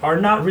 are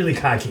not really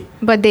khaki,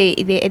 but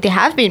they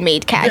have been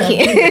made khaki.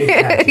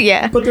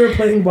 Yeah. But they're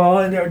playing ball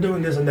and they're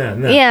doing this and that.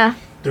 Yeah.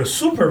 They're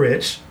super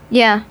rich.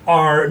 Yeah.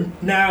 Are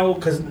now,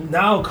 because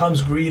now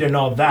comes greed and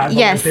all that.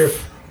 Yes. But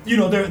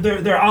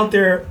they're out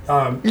there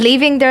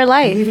living their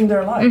life.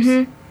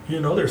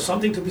 There's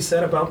something to be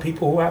said about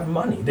people who have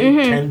money. They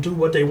can do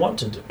what they want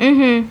to do.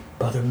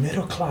 But the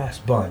middle class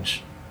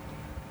bunch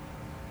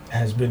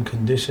has been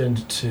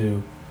conditioned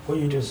to what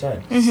you just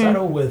said.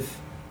 Settle with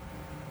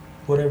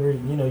whatever,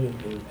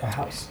 a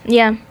house.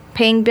 Yeah,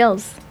 paying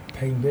bills.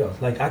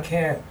 Like I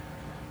can't,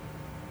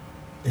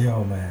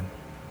 man.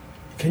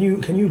 Can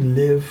you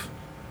live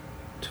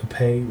to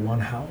pay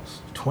one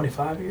house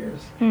 25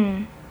 years?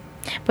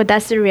 But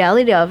that's the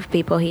reality of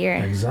people here.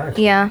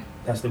 Exactly. Yeah.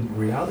 That's the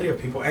reality of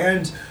people,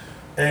 and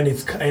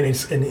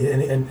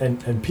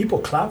people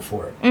clap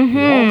for it. We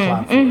all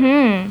clap for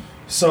it.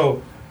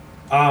 So,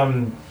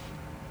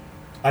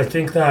 I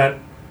think that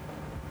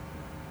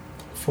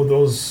for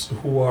those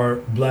who are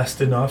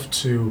blessed enough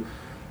to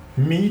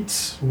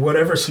meet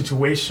whatever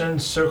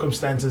situations,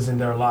 circumstances in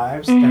their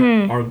lives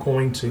that are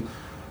going to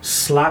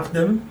slap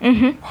them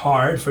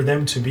hard, for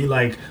them to be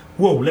like,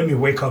 whoa, let me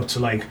wake up to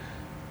like,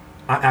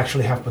 I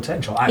actually have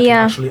potential. I can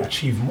actually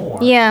achieve more.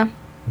 Yeah.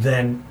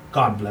 Then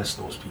God bless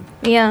those people.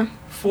 Yeah.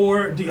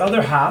 For the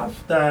other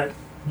half that,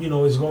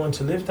 is going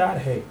to live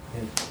that, hey,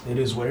 it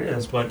is what it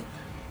is. But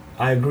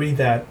I agree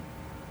that,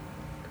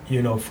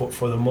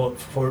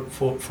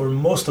 for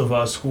most of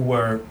us who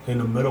were in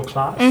the middle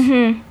class,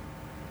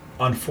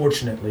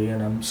 unfortunately,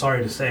 and I'm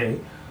sorry to say,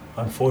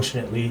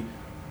 unfortunately,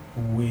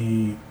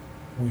 we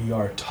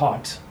are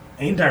taught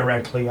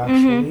indirectly,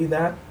 actually,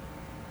 that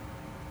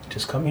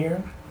just come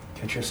here,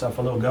 get yourself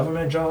a little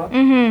government job,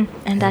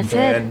 and that's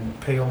it, and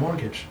pay your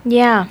mortgage.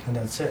 Yeah, and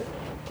that's it.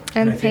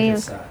 And I think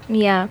it's sad.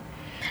 Yeah,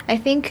 I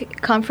think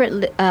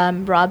comfort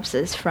robs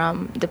us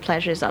from the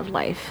pleasures of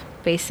life,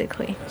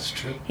 basically. That's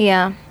true.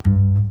 Yeah.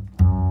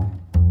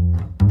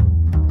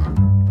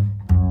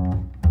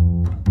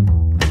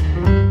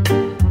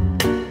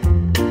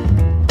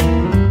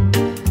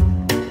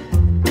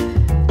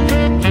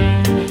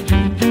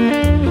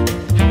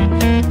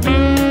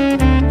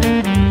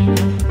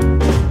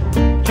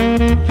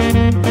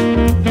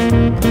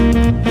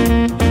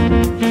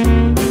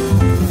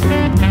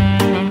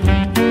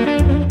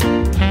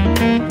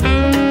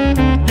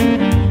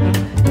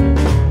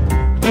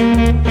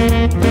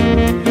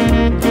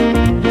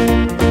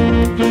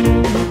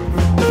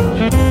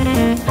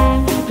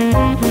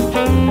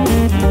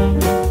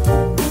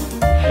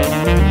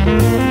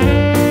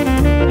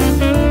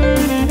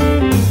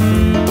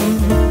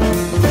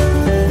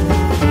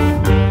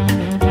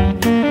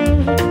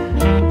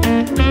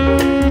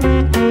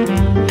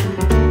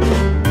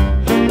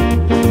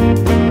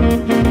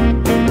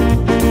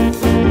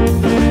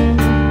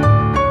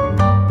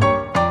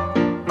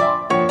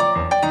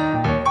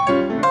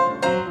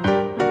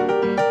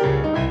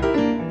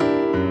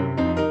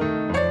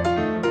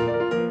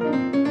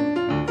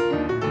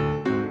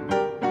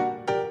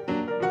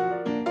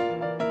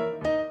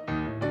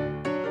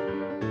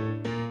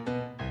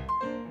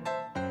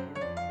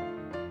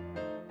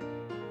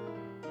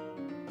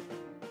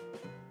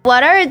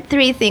 What are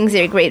 3 things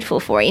you're grateful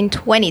for in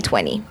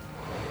 2020?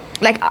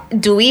 Like,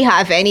 do we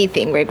have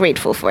anything we're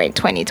grateful for in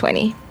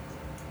 2020?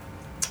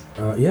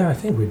 Yeah, I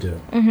think we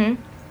do. Mm-hmm.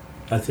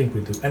 I think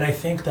we do. And I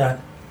think that,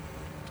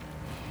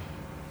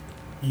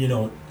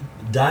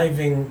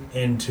 diving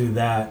into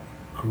that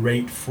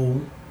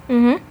grateful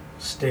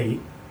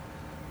state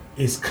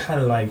is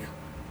kind of like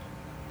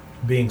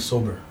being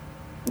sober.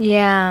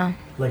 Yeah.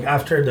 Like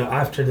after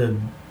the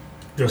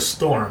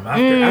storm,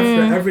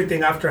 after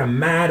everything, after I'm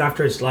mad,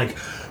 after it's like,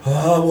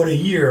 oh, what a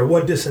year,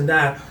 what this and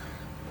that.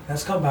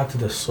 Let's come back to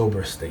the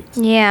sober state.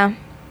 Yeah.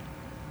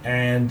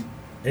 And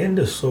in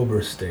the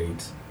sober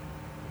state,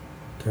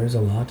 there's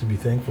a lot to be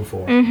thankful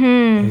for.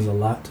 Mm-hmm. There's a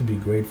lot to be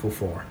grateful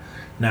for.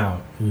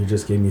 Now, you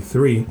just gave me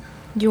 3.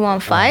 Do you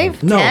want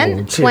 5? No,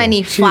 10? chill,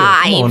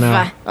 25. chill. Come on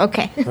now.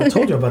 Okay. I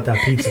told you about that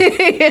pizza.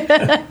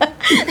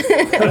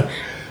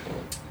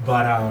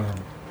 But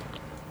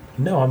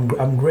no,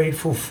 I'm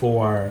grateful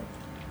for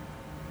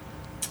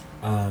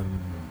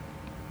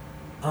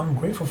I'm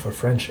grateful for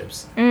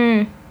friendships.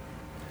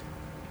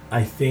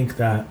 I think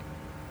that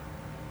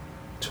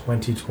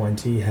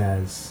 2020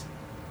 has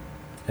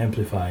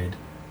amplified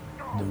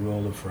the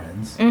role of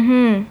friends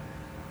in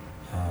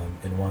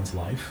one's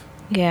life.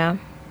 Yeah.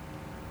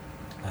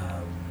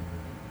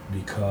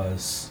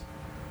 Because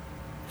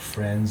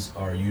friends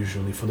are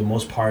usually, for the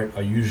most part,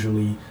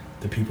 the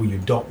people you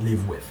don't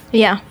live with.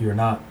 Yeah. You're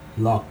not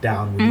locked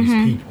down with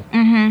these people.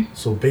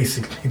 So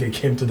basically, they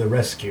came to the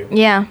rescue.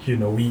 Yeah.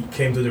 We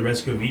came to the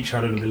rescue of each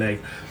other to be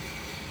like,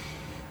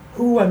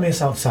 who I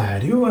miss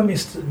outside? Who I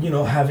miss,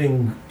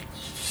 having,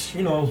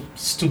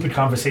 stupid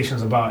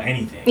conversations about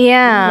anything.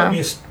 Yeah. Who I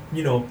miss,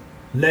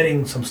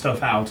 letting some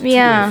stuff out to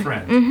Yeah. a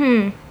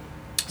friend.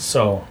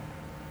 So,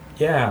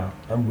 yeah,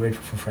 I'm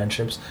grateful for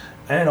friendships.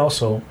 And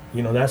also,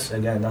 that's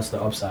the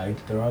upside.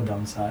 There are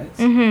downsides.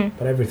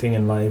 But everything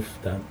in life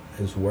that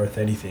is worth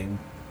anything,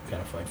 you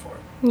gotta fight for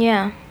it.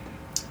 Yeah.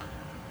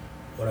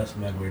 What else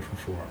am I grateful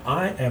for?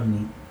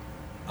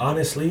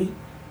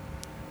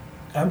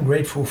 I'm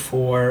grateful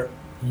for,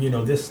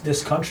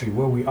 this country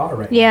where we are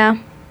right Yeah.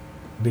 now.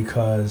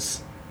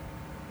 Because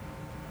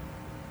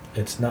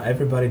it's not,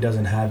 everybody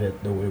doesn't have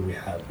it the way we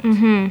have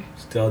it.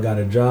 Still got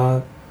a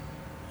job,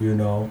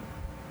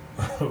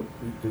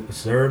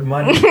 serve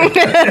money. Going to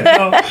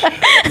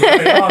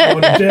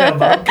jail,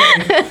 but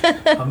okay.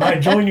 I might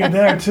join you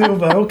there too,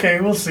 but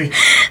okay, we'll see.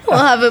 We'll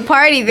have a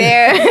party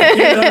there.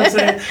 You know what I'm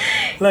saying?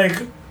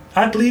 Like,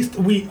 at least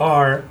we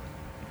are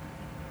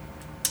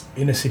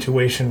in a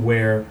situation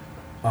where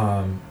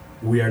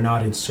we are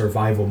not in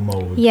survival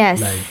mode.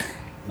 Yes.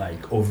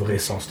 Like au vrai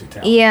sens du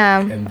terme.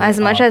 Yeah, as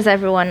much as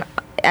everyone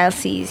else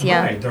sees.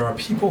 Yeah. Right. There are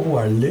people who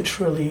are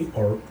literally,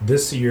 or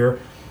this year,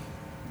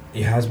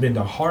 it has been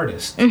the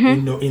hardest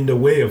in the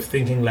way of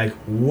thinking, like,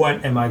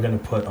 what am I going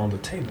to put on the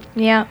table?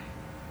 Yeah.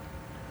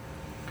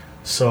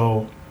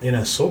 So in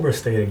a sober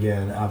state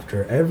again,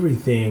 after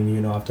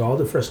everything, after all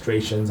the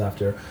frustrations,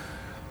 after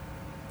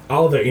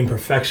all the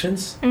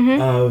imperfections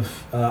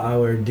of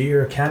our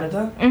dear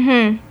Canada,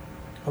 I'm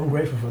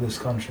grateful for this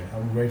country.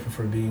 I'm grateful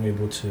for being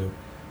able to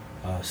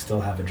still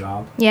have a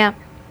job. Yeah.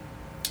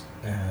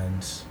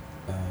 And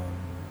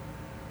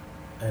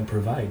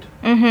provide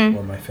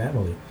for my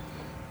family.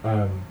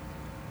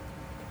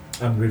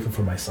 I'm grateful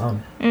for my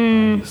son,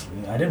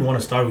 obviously. I didn't want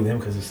to start with him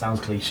because it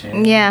sounds cliche.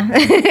 Yeah.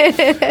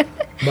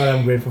 But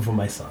I'm grateful for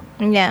my son.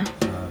 Yeah.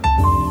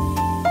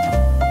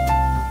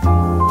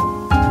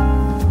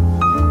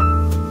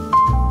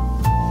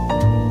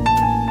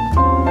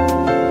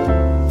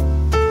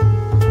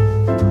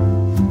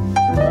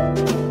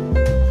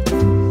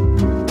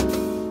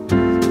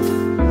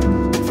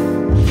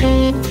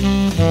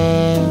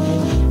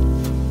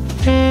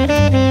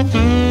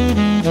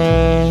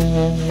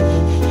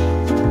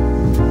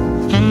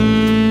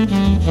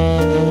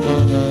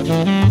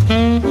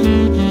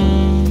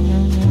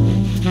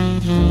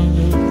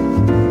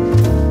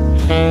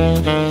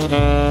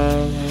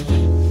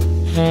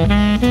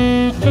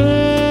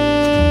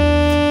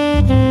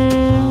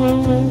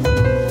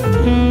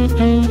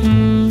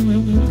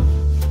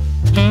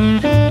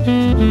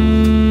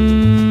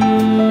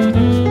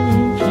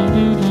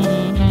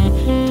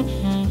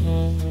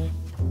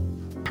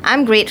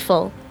 I'm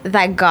grateful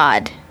that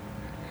God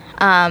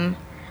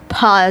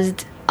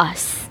paused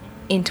us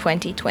in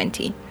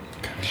 2020.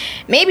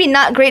 Maybe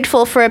not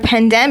grateful for a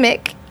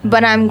pandemic,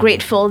 but I'm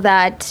grateful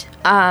that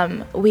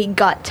we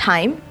got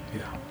time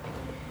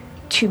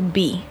to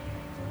be.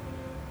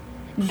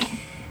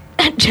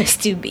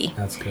 Just to be.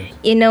 That's good.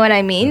 You know what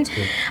I mean?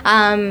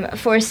 That's good.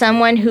 For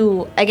someone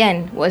who,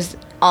 again, was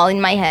all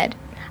in my head,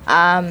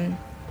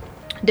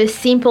 the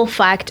simple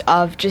fact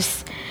of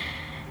just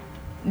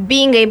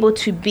being able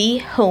to be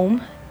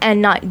home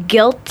and not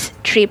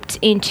guilt-tripped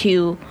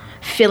into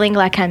feeling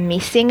like I'm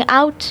missing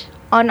out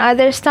on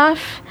other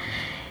stuff,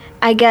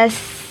 I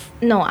guess,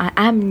 no,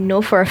 I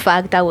know for a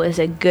fact that was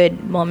a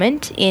good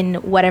moment in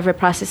whatever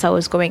process I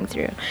was going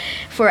through.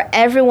 For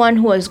everyone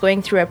who was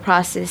going through a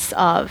process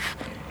of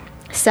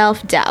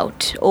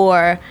self-doubt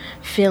or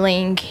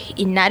feeling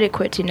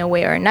inadequate in a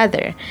way or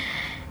another,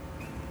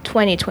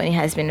 2020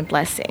 has been a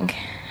blessing.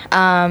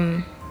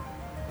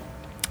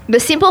 The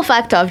simple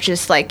fact of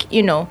just like,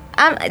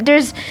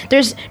 there's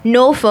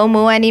no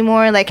FOMO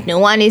anymore. Like, no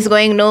one is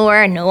going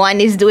nowhere. No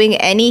one is doing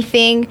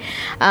anything.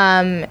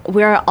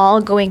 We're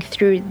all going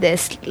through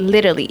this.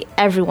 Literally,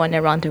 everyone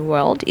around the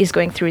world is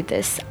going through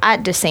this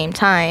at the same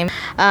time.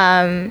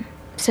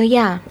 So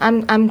yeah,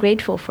 I'm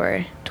grateful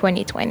for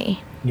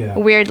 2020. Yeah.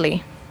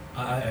 Weirdly.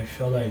 I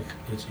feel like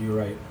you're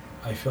right.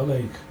 I feel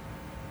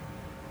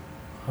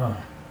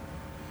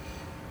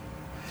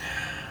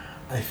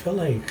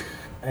like,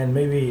 and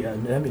maybe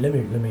let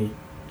me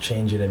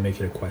change it and make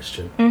it a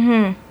question.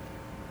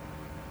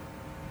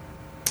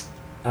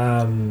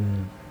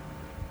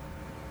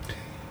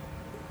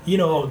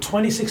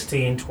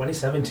 2016,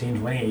 2017,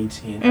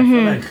 2018. I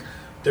feel like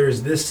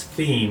there's this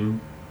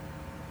theme,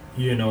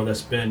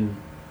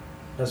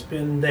 that's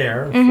been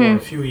there for a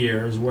few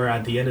years. Where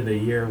at the end of the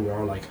year, we're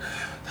all like,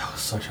 that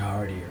was such a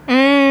hard year.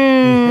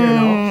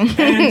 And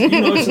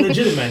it's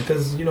legitimate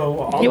because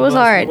all it of was us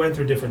hard. We went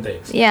through different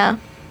things. Yeah.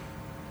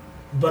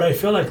 But I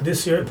feel like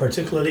this year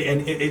particularly,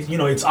 and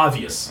it's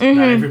obvious that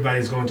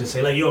everybody's going to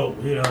say like,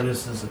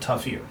 this is a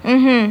tough year.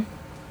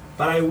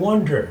 But I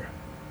wonder,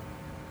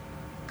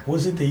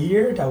 was it the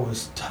year that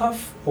was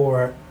tough,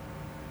 or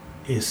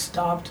it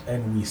stopped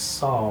and we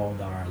saw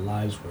that our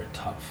lives were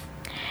tough?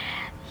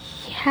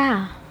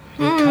 Yeah. It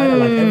kind of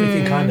like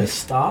everything kind of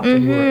stopped,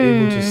 and we were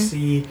able to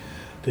see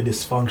the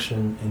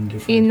dysfunction in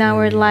different in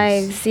our areas.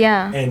 lives,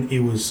 yeah. And it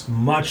was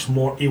much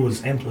more. It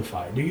was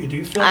amplified. Do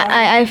you feel that?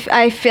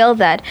 I feel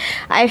that.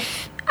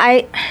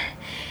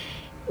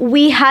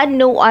 We had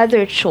no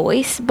other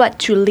choice but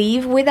to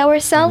live with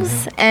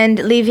ourselves, and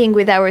living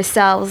with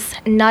ourselves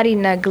not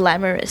in a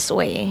glamorous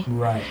way.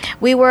 Right.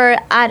 We were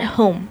at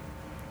home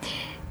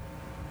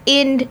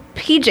in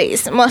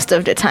PJs most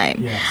of the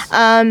time. Yes.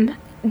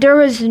 There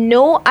was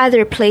no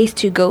other place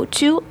to go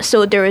to,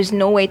 so there was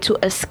no way to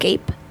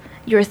escape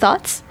your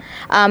thoughts,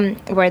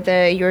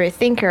 whether you're a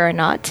thinker or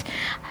not.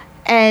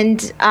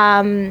 And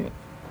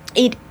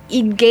it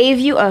gave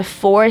you a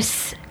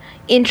forced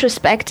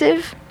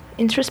introspection,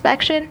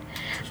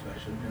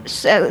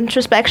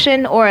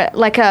 or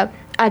like a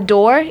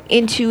door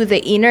into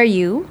the inner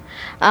you,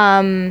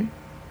 that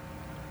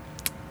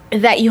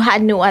you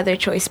had no other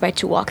choice but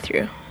to walk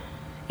through.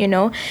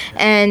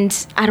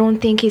 And I don't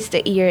think it's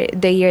the year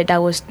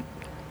that was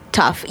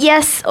tough.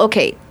 Yes,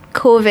 okay,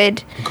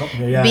 COVID,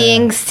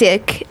 being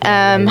sick,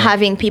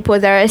 having people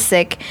that are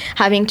sick,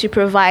 having to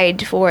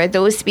provide for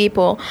those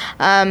people,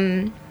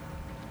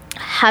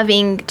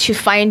 having to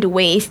find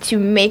ways to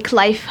make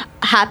life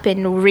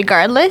happen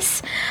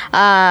regardless.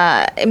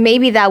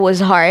 Maybe that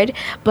was hard,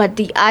 but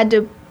the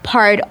other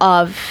part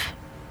of,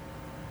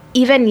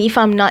 even if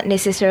I'm not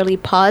necessarily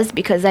paused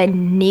because I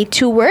need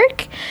to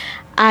work,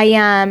 I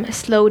am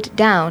slowed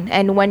down.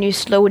 And when you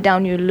slow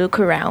down, you look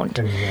around.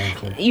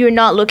 Exactly. You're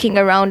not looking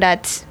around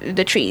at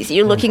the trees.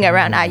 You're looking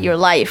around at your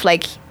life.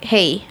 Like,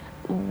 hey,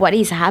 what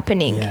is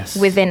happening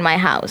within my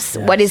house?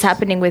 What is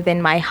happening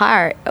within my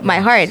heart?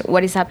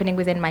 What is happening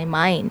within my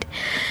mind?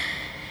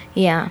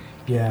 Yeah.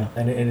 Yeah,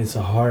 and it's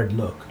a hard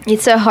look.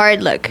 It's a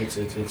hard look.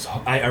 It's.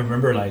 I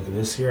remember like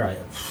this year,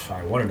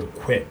 I wanted to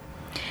quit.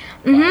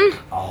 Like,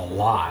 a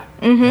lot.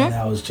 And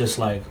I was just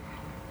like,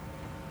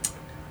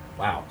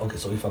 wow, okay,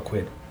 so if I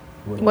quit,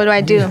 what do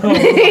I do? So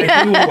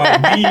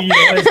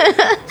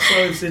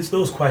it's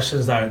those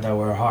questions that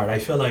were hard. I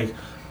feel like,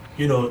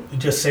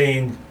 just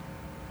saying,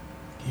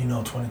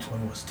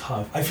 2020 was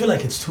tough. I feel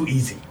like it's too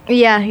easy.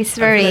 Yeah, it's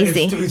very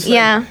easy. It's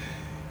yeah.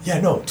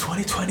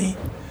 2020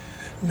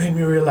 made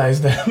me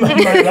realize that my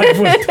life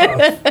was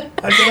tough.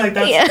 I feel like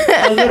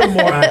that's a little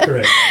more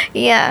accurate.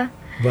 Yeah.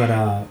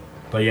 But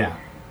yeah.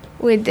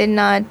 We did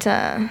not,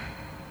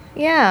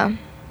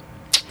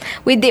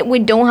 We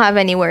don't have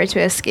anywhere to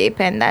escape,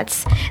 and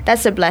that's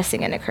a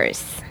blessing and a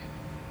curse.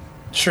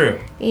 True.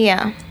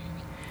 Yeah.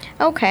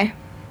 Okay.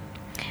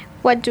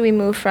 How do we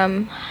move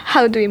from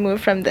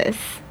this?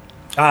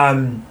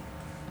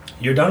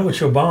 You're done with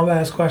your bomb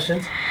ass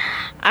questions?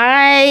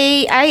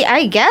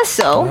 I guess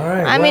so. All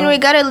right, I mean, we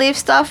gotta leave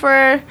stuff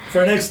for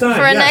next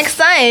time. Next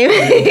time.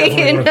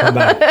 Come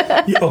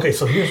back. Okay,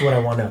 so here's what I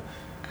want to.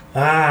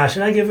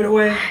 Should I give it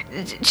away?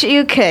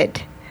 You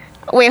could.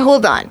 Wait,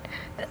 hold on.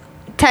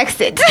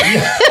 Text it.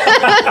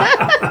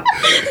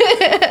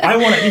 I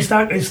want to. It's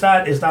that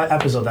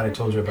episode that I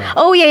told you about.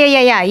 Oh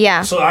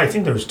yeah. So I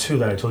think there's two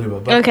that I told you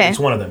about, but okay. It's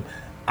one of them.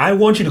 I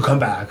want you to come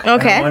back.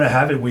 Okay. I want to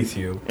have it with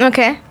you.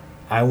 Okay.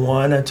 I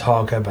want to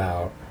talk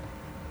about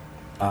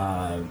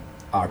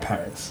our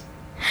parents.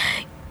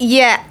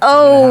 Yeah.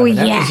 Oh, yes.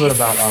 An yes. episode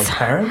about our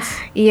parents.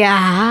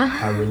 Yeah.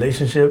 Our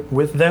relationship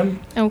with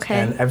them. Okay.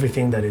 And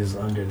everything that is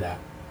under that.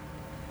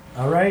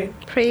 All right.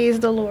 Praise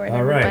the Lord. All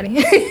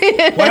everybody.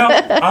 Right.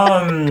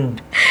 Well,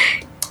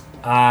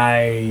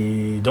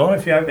 I don't know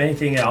if you have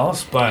anything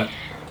else, but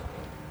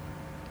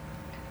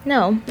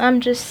no,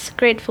 I'm just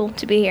grateful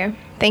to be here.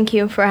 Thank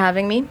you for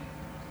having me.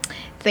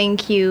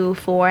 Thank you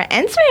for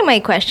answering my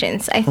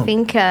questions. I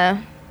think,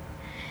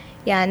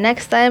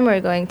 next time we're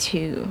going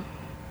to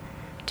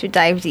to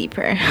dive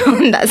deeper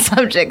on that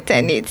subject,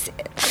 and it's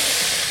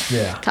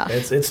tough.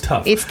 It's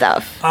tough. It's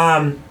tough.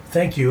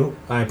 Thank you.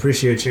 I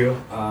appreciate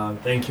you.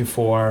 Thank you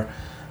for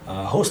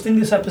hosting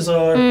this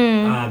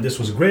episode. This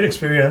was a great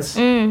experience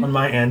on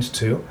my end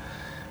too.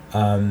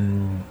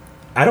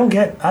 I don't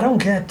get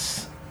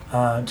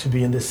to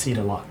be in this seat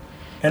a lot,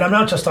 and I'm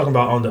not just talking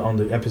about on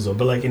the episode,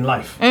 but like in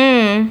life.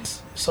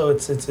 So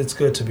it's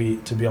good to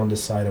be on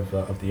this side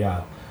of the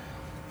aisle.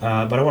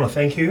 But I want to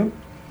thank you.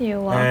 You're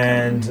welcome.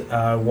 And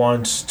I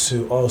want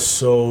to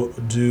also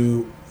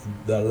do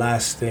the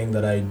last thing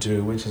that I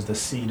do, which is the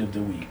seed of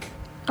the week.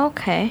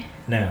 Okay.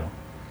 Now,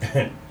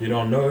 you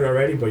don't know it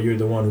already, but you're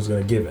the one who's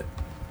going to give it.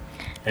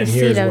 And the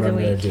here's seed what of I'm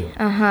the going week. to do.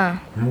 Uh-huh.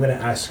 I'm going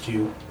to ask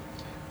you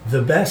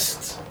the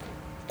best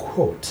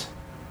quote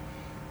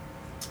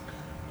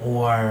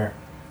or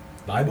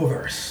Bible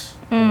verse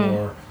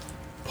or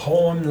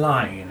poem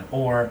line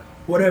or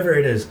whatever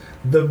it is,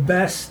 the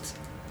best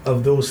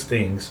of those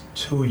things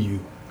to you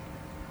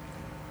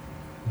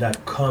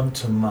that come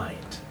to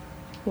mind.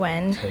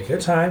 When? Take your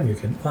time, you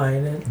can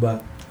find it,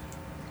 but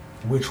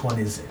which one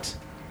is it?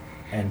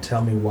 And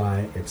tell me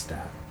why it's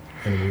that.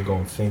 And we're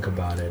going to think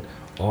about it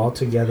all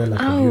together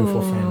like a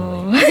beautiful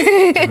family.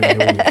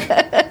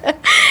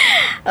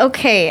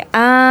 Okay.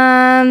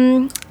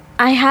 I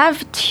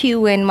have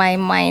two in my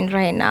mind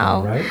right now.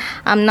 All right.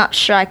 I'm not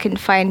sure I can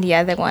find the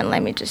other one.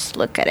 Let me just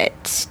look at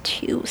it.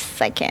 2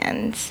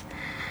 seconds.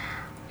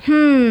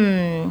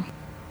 Ooh,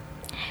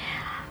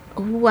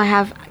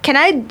 Can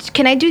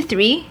I do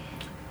 3?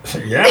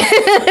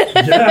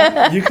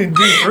 Yeah, you can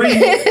do 3. Go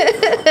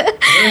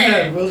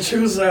ahead. We'll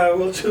choose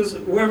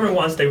whoever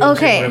wants. They will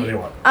choose whatever they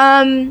want.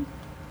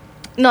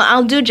 No,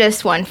 I'll do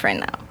just one for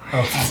now.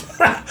 Oh.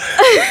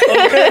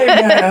 Okay,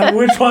 man.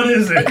 Which one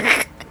is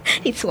it?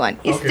 It's one.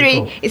 It's okay, 3.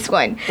 Cool. It's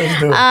one. Let's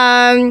do it.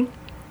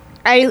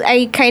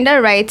 I kind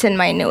of write in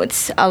my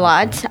notes a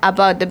lot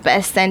about the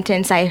best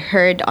sentence I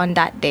heard on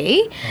that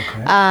day.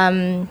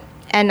 Okay.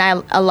 And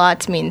a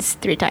lot means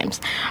 3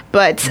 times.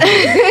 But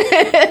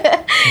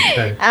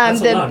Okay.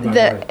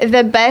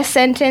 the best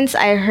sentence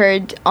I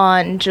heard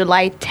on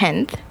July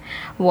 10th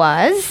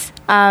was,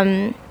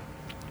 and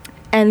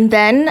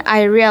then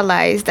I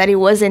realized that it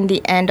wasn't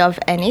the end of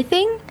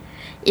anything.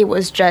 It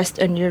was just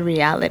a new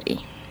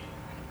reality.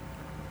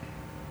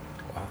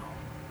 Wow.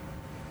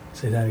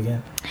 Say that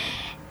again.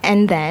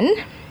 And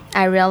then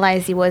I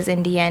realized it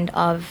wasn't the end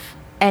of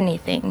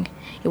anything.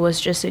 It was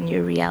just a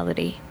new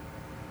reality.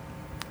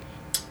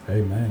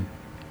 Amen.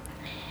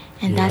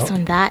 And that's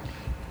on that.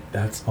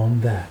 That's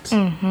on that.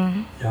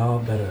 Mm-hmm. Y'all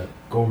better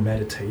go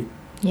meditate.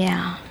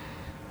 Yeah.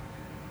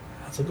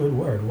 That's a good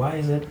word. Why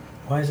is it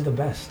the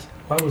best?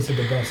 Why was it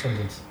the best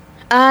sentence?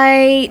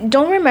 I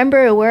don't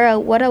remember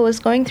what I was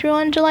going through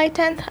on July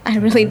 10th. I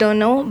really don't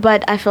know,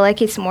 but I feel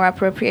like it's more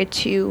appropriate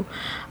to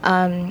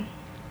the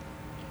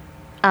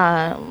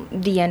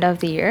end of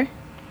the year.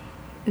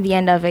 The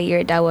end of a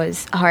year that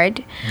was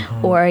hard,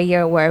 or a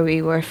year where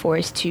we were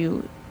forced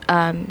to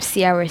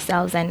see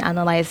ourselves and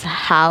analyze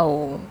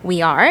how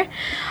we are,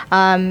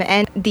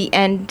 and the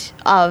end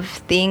of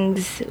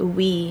things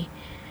we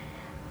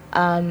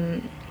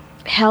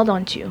held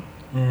on to.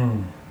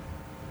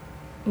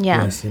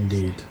 Yeah. Yes,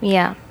 indeed.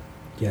 Yeah.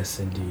 Yes,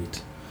 indeed.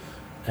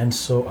 And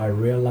so I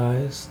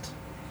realized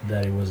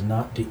that it was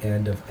not the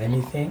end of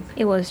anything.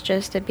 It was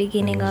just the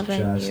beginning of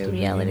a new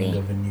reality.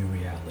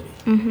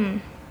 Mm-hmm.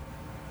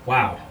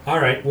 Wow. All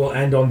right. We'll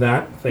end on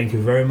that. Thank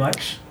you very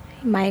much.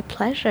 My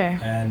pleasure.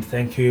 And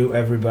thank you,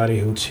 everybody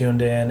who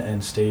tuned in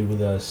and stayed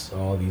with us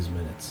all these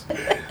minutes.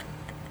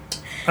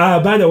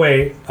 By the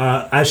way,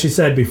 as she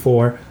said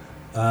before,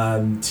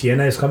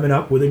 Thiena is coming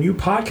up with a new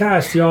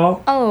podcast,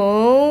 y'all.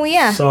 Oh,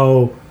 yeah.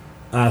 So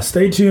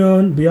stay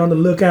tuned. Be on the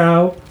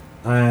lookout.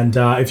 And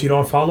if you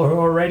don't follow her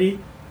already,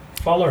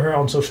 follow her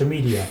on social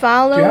media. Do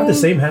you have the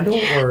same handle?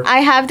 Or? I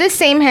have the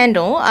same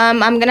handle. I'm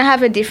going to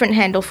have a different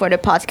handle for the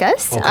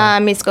podcast.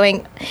 Okay. It's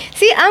going...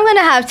 See, I'm going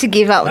to have to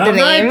give out the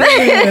name.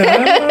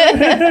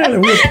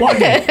 We're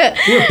plugging.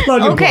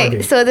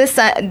 Okay, so the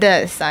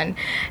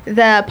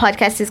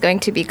podcast is going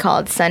to be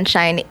called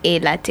Sunshine A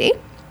Latte.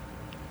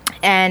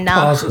 And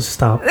Pause.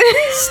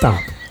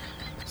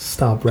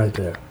 Stop right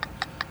there.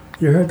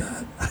 You heard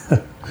that?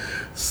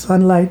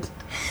 Sunshine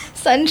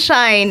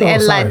A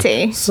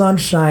Latte.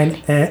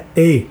 Sunshine A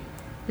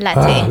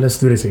Latte. Let's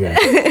do this again.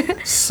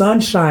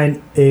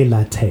 Sunshine A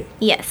Latte.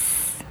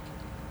 Yes.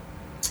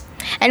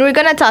 And we're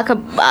going to talk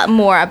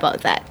more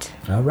about that.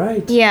 All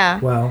right. Yeah.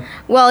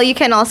 Well, you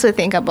can also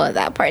think about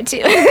that part too.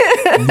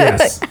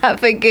 Yes.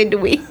 Have a good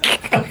week.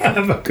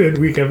 Have a good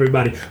week,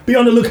 everybody. Be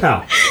on the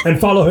lookout and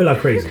follow her like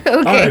crazy. Okay.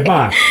 All right,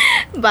 bye.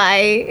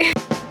 Bye.